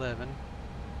to 11.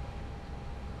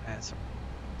 That's a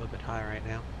little bit high right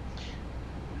now.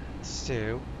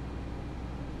 So,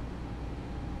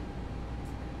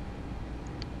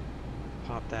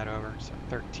 pop that over, so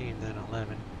 13, then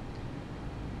 11.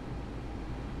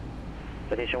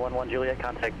 Citation 11 Juliet,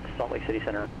 contact Salt Lake City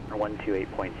Center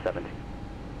 128.7.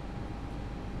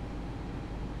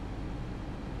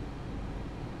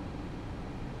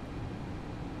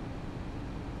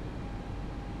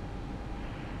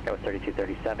 That was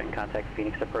 3237, contact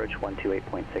Phoenix approach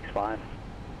 128.65.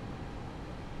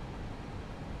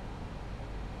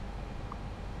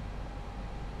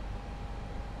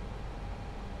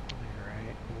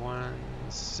 Alright,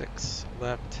 16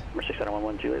 left. Number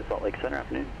 6711 Juliet, Salt Lake Center,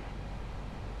 afternoon.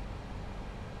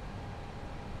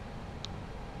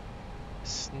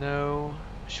 Snow,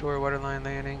 shore waterline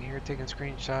landing. Here taking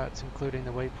screenshots, including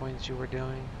the waypoints you were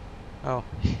doing. Oh,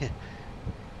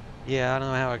 yeah, I don't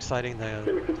know how exciting the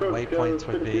waypoints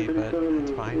would be, but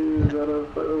it's fine.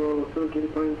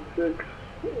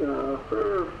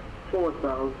 For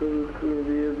 4,000, coming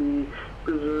via the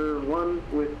Preserve 1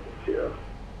 with 0.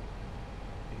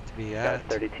 Need to be at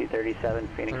 3237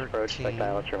 Phoenix 13. Approach, select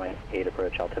ILS runway 8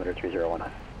 approach, altimeter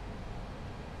 3019.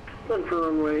 Done for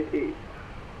runway 8,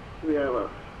 the ILS,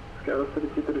 Skyline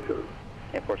 3237.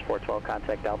 Air Force 412,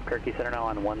 contact Albuquerque Center now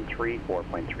on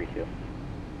 134.32.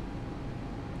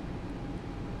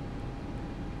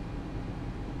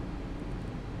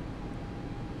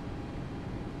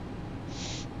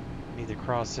 Need to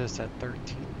cross this at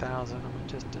 13,000. I'm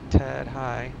just a tad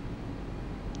high.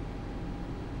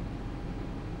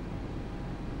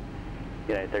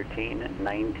 United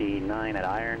 1399 at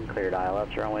Iron, cleared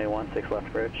ILS runway 16 left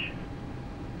approach.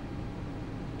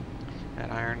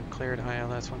 At Iron, cleared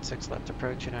ILS 16 left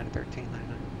approach, United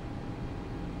 1399.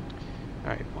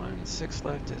 Alright, 16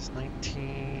 left is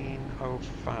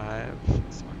 1905.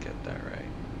 Let's look at that right.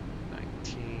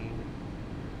 1905.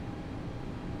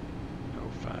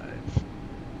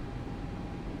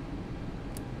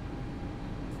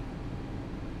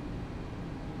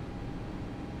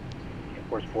 Air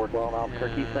Force 412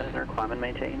 Albuquerque Center, climb and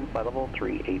maintain, flight level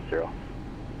 380.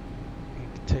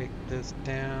 Need to take this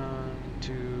down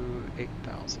to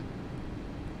 8,000.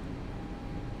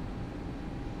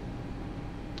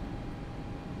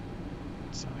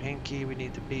 So Hankey, we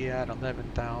need to be at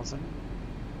 11,000.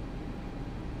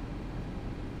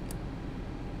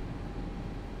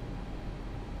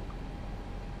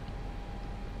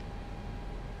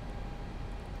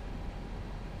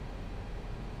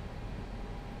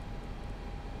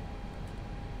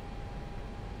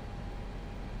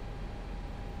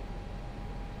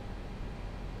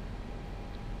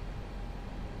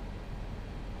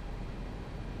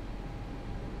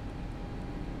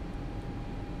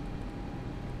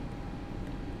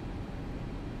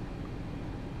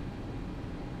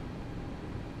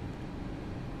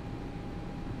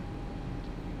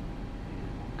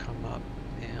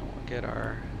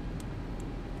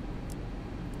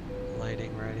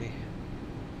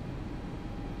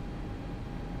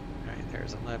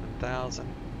 There's 11,000.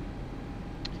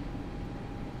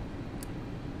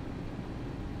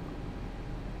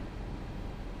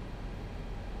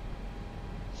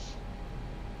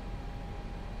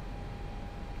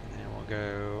 And then we'll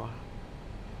go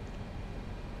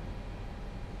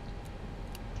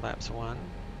flaps 1.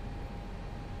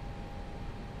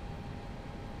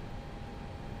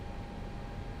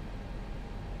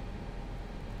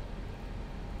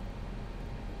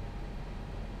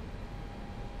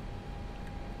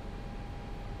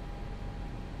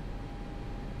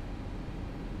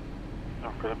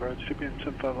 For the birds, CPM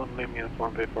 751, name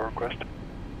uniform, pay for request.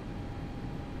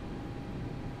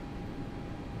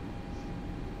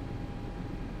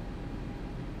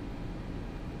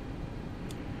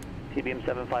 TBM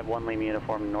 751, Lima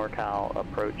Uniform, NorCal,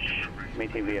 approach,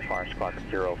 maintain VFR, squawk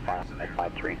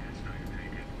 0553.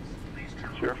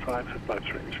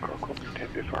 0553, squawk, maintain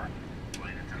VFR.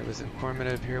 It was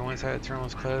informative here once that terminal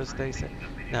was closed. They said,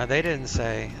 no, they didn't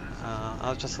say. I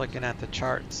was just looking at the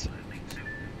charts.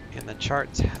 And the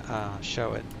charts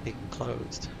show it being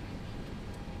closed.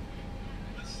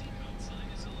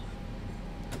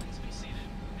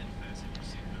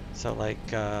 So like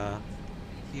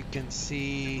you can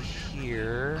see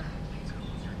here.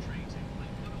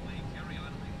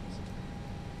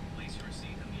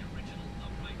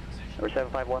 Number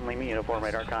 751 Lima Uniform,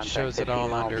 radar contact. Shows it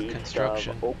all under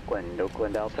construction.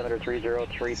 Oakland altimeter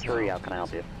 3033. How can I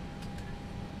help you?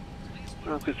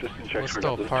 We'll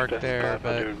still park there,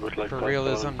 but for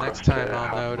realism, next time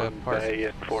I'll know to park.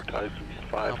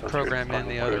 I'll program in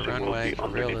the other runway for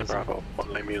realism.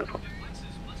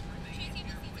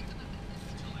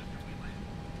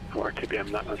 Or TBM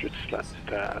 900 left,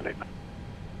 Lima.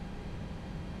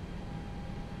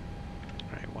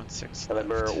 Alright, 16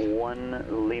 November left.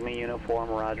 1 Lima Uniform,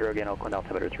 roger, again, Oakland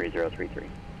altimeter 3033.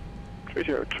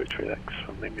 3033, thanks,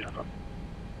 from Lima Uniform.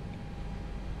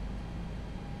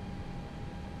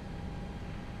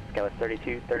 Skywest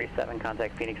 3237,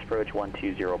 contact Phoenix approach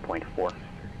 120.4.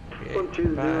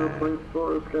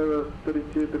 120.4, Skywest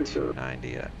 3237.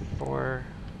 290 at 4.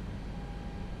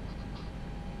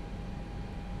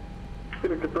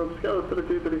 Phoenix approach, Skywest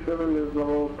 3237 is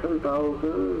level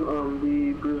 10,000 on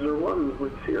the Bruiser 1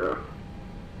 with Sierra.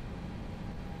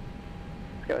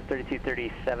 Skywest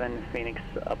 3237, Phoenix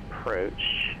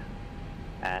approach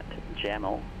at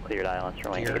Jamel, cleared ILS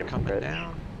runway Gear coming approach.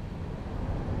 down.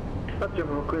 At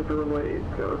Jamel, clear for runway 8,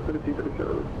 Skywest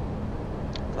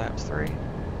 3237. Flaps 3.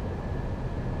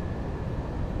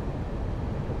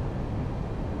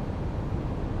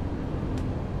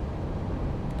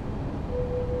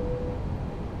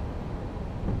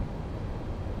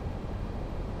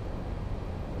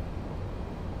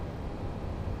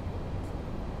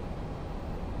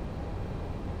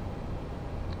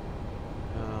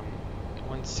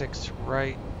 Six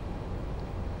right.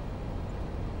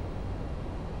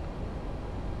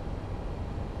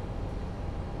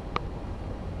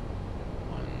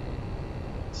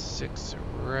 Six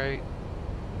right.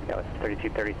 That was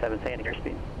 3237, say any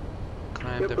airspeed.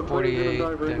 Climb to 48,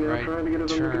 then right turn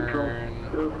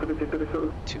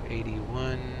to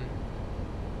 81.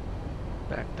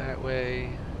 Back that way.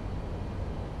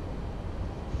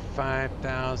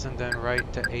 5,000, then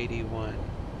right to 81.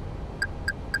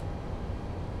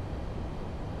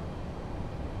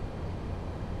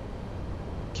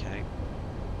 Okay.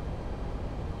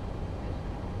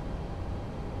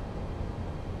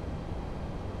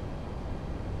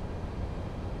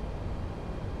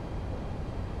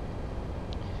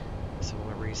 So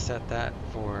we'll reset that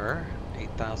for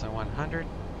 8,100.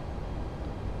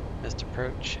 Missed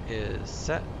approach is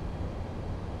set.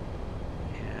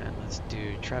 And let's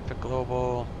do traffic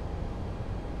global.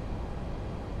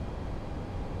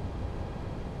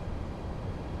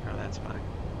 Oh, that's fine.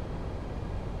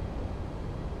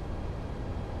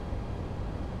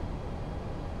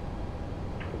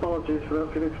 Apologies for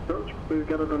that Phoenix approach. We've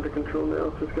got it under control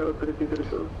now. Just got it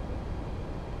 3237.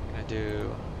 Gonna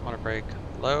do auto brake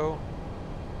low.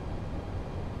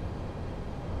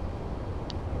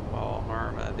 I'll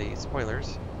arm the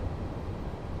spoilers.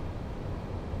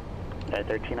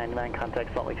 1399,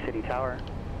 contact Salt Lake City Tower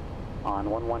on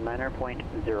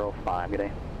 119.05. Good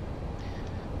day.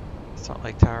 Salt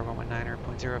Lake Tower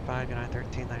 119.05, United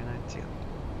 1399, see you.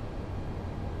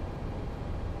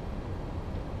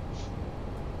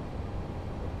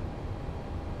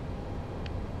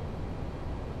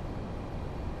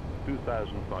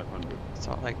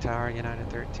 Salt Lake Tower,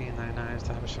 United 1399,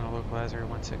 establishing a localizer,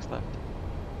 16 left.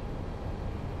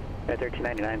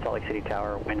 1399, Salt Lake City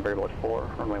Tower, wind variable at 4,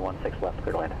 runway 16 left,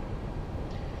 clear to land.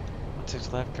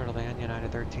 16 left, clear to land,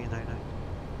 United 1399.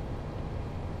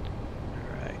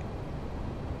 Alright.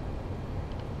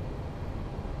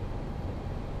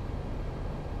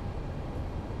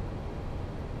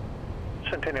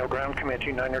 Centennial Ground,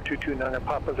 Comanche 90229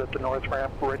 Papa's at the north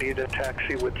ramp, ready to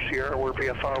taxi with Sierra or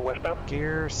VFR westbound.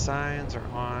 Gear signs are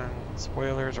on,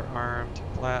 spoilers are armed,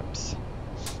 flaps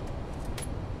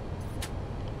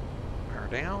are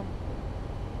down.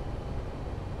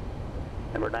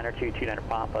 Number 90229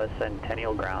 Papa,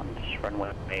 Centennial Ground,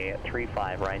 runway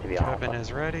 35 right via Alpha. Cabin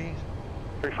is ready.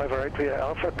 35 right via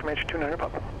Alpha, Comanche 29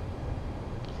 Papa.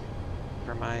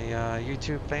 For my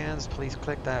YouTube fans, please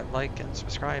click that like and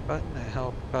subscribe button to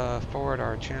help forward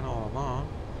our channel along.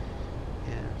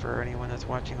 And for anyone that's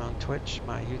watching on Twitch,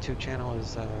 my YouTube channel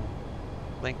is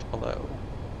linked below.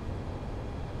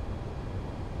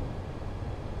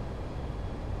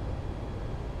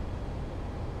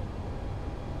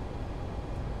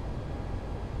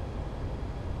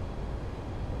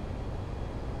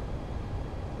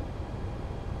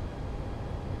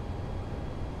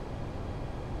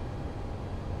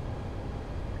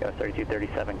 Go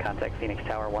 3237, contact Phoenix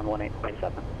Tower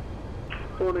 118.7.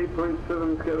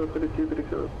 18.7, Scout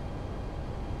 3237.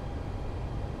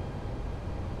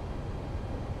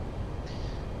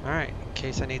 Alright, in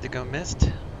case I need to go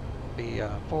missed, be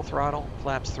full throttle,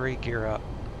 flaps 3, gear up.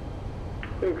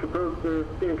 Thanks, approach to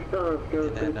Phoenix Tower,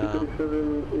 Scout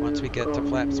 3237. Once we get to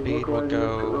flap speed, we'll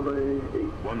go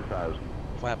 1,000.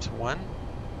 flaps 1.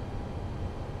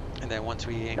 And then once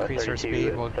we increase our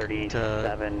speed, we'll go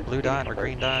to blue dot or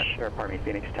green dot. Or pardon me,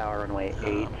 Phoenix Tower, runway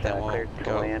 8, then we'll cleared to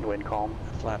go land, wind calm.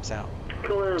 Flaps out.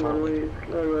 Clear, Totally.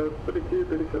 runway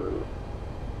 3237.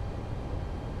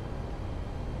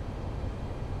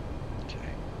 Okay.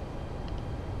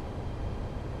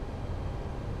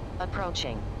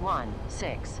 Approaching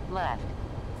 16 left.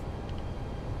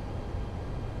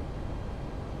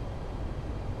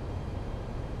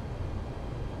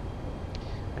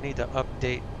 I need to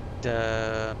update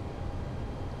the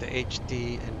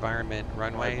HD environment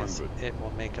runways. 500. It will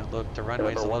make it look, the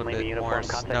runways a little bit more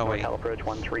snowy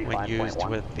when used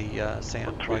with the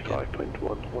SAM plugin.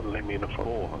 1 lane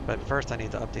uniform. But first I need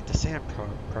to update the SAM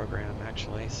program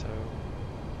actually, so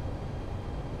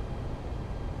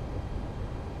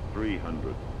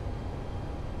 300.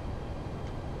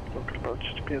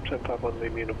 Approach to PM 751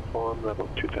 lane uniform, level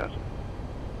 2000.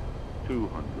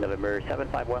 200. November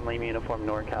 751 Lima Uniform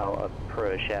NorCal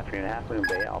approach afternoon Half Moon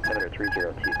Bay, altimeter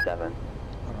 3027.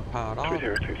 autopilot off.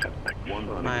 3027.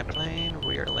 100. My plane,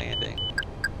 we are landing.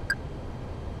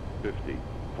 50,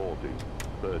 40,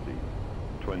 30,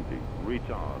 20,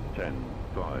 retard 10,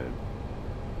 5.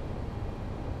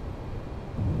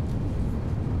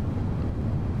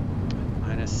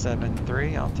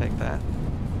 -7.3, I'll take that.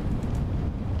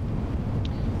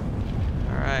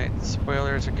 Alright,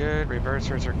 spoilers are good,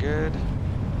 reversers are good.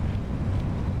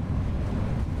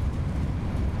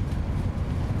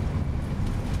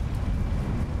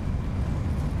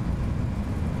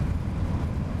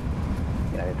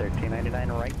 United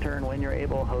 1399, right turn when you're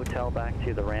able, hotel back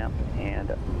to the ramp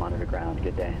and monitor ground.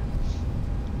 Good day.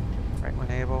 Right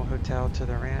when able, hotel to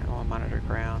the ramp, or monitor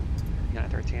ground.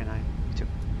 United 1399, you too.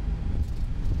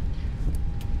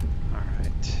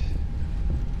 Alright.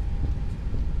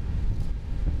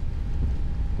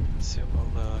 So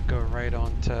we'll go right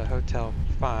on to Hotel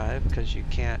 5 because you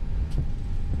can't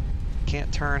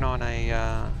turn on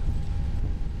a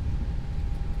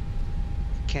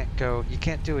you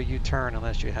can't do a U-turn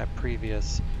unless you have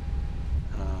previous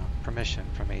permission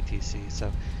from ATC.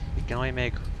 So you can only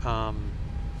make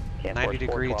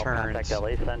 90-degree turns contact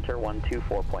LA Center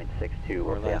 124.62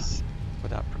 or less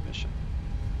without permission.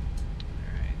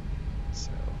 Alright,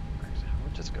 so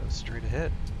we'll just go straight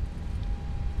ahead.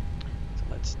 So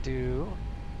let's do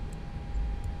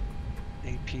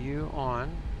APU on.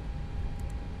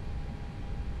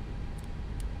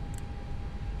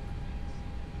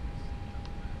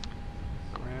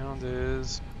 Ground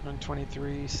is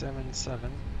 123.77.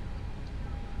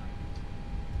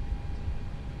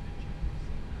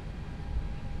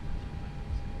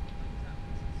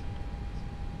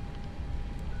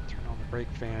 Turn on the brake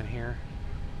fan here.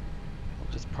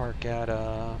 We'll just park at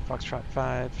Foxtrot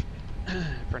 5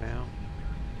 for now.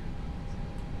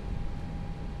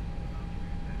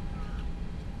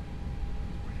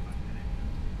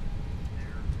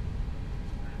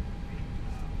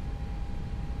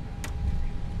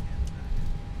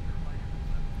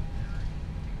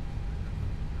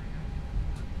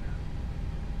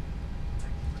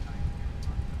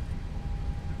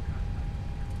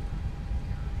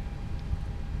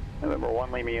 November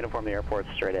 1 Lima Uniform, the airport's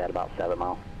straight at about 7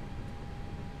 miles.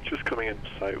 Just coming in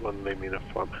sight, 1 Lima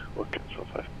Uniform, we'll cancel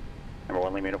 5. Number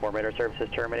 1 Lima Uniform, radar services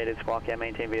terminated, squawk and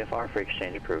maintain VFR, free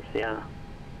exchange approved. Yeah.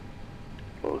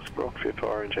 Close, broke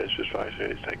VFR and change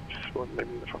advisory, thanks, 1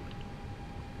 Lima Uniform.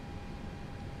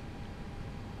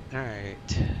 Alright,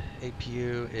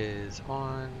 APU is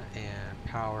on and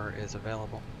power is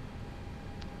available.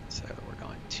 So we're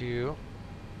going to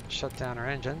shut down our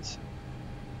engines.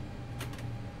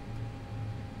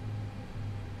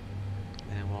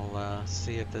 And we'll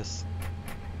see if this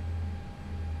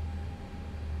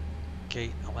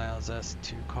gate allows us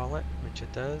to call it, which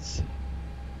it does.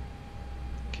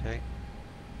 Okay.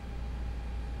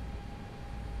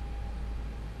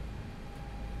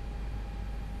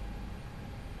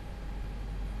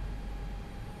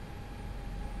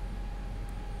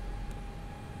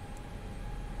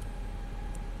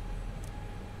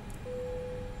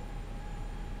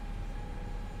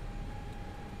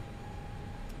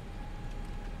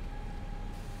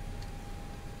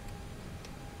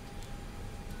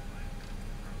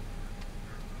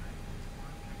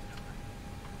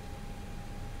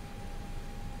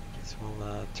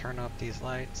 We'll turn off these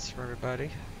lights for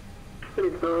everybody.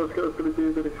 Phoenix Tower, Scout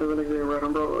 3237, agreeing right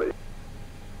on Bravo.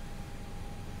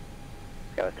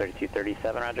 Scout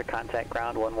 3237, roger, contact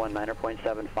ground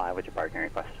 119.75 with your parking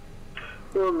request.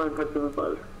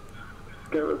 19575,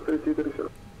 Scout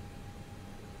 3237.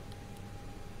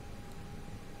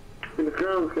 Phoenix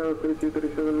ground, Scout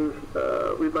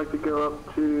 3237, we'd like to go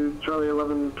up to Charlie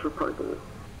 11 for parking.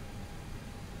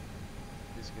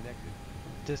 Disconnected.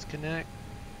 Disconnect.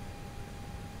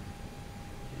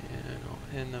 And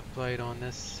I'll end the flight on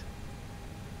this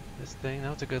thing. That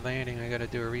was a good landing. I gotta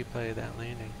do a replay of that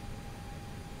landing.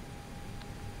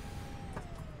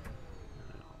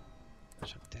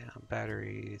 Shut down,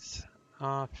 batteries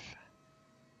off,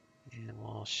 and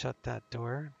we'll shut that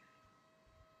door.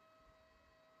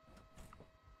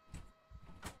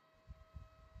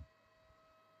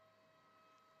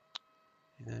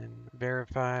 And then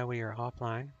verify we are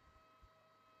offline,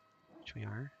 which we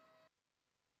are.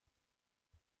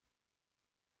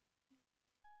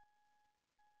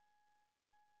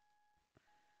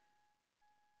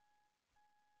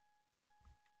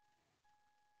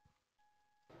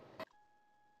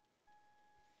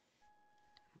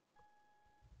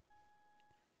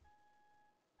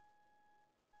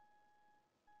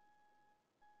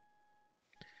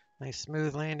 Nice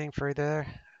smooth landing for you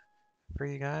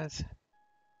guys.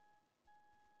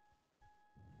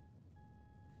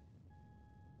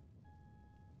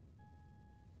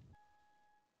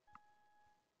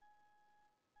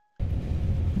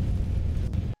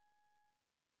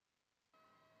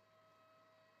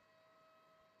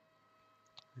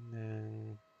 And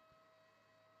then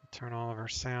turn all of our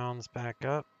sounds back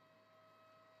up.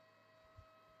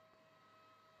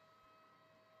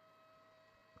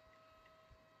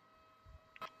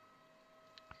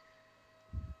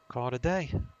 Call it a day.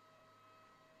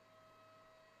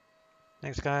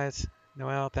 Thanks, guys.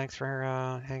 Noel, thanks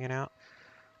for hanging out.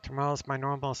 Tomorrow's my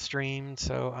normal stream,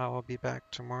 so I will be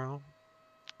back tomorrow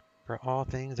for all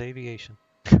things aviation.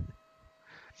 I'm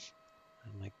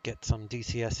gonna get some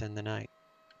DCS in tonight.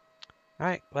 All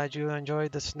right, glad you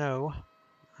enjoyed the snow.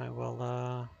 I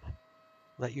will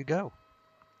let you go.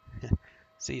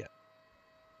 See ya.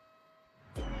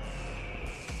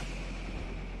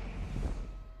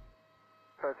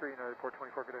 United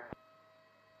 424, good day.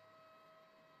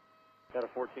 Got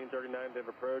a 1439,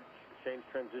 Denver approach. Change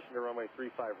transition to runway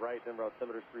 35 right, Denver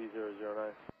altimeter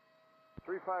 3009.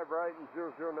 35 right and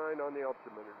 009 on the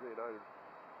altimeter, United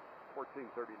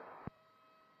 1439.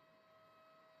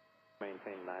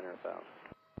 Maintain 9er 1000.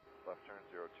 Left turn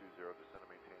 020, descend and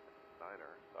maintain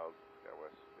 9er 1000,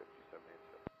 Skywest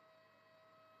 5787.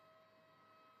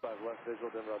 5 left visual,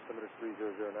 Denver altimeter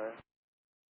 3009.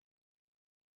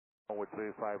 With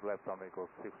 35 left on equals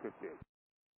 658.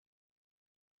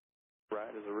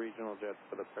 Right is a regional jet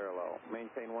for the parallel.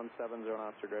 Maintain 170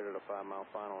 knots or greater to 5 mile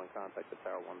final and contact the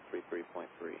tower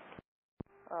 133.3.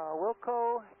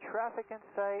 Wilco, traffic in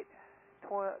sight,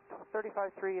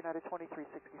 35-3, United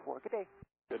 2364. Good day.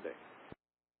 Good day.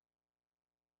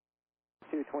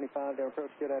 225, Denver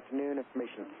approach, good afternoon.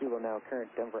 Information Kilo now, current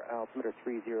Denver altimeter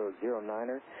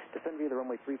 3009er. Descend via the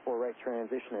runway 34 right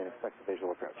transition and expect a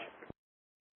visual approach.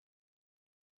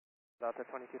 Delta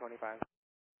 2225.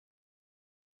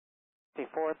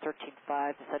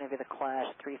 413.5, descending via the clash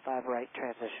 35 right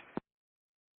transition.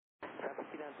 Traffic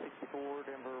 2964,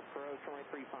 Denver approach, runway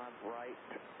 35 right,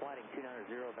 flighting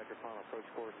 290, vector final approach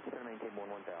course, descend maintain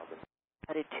 11000.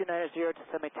 Heading 290,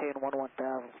 descend maintain 11000,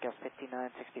 Scout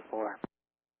 5964.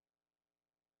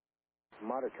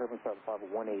 Moderate turbulence,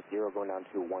 5180, going down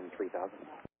to 13,000.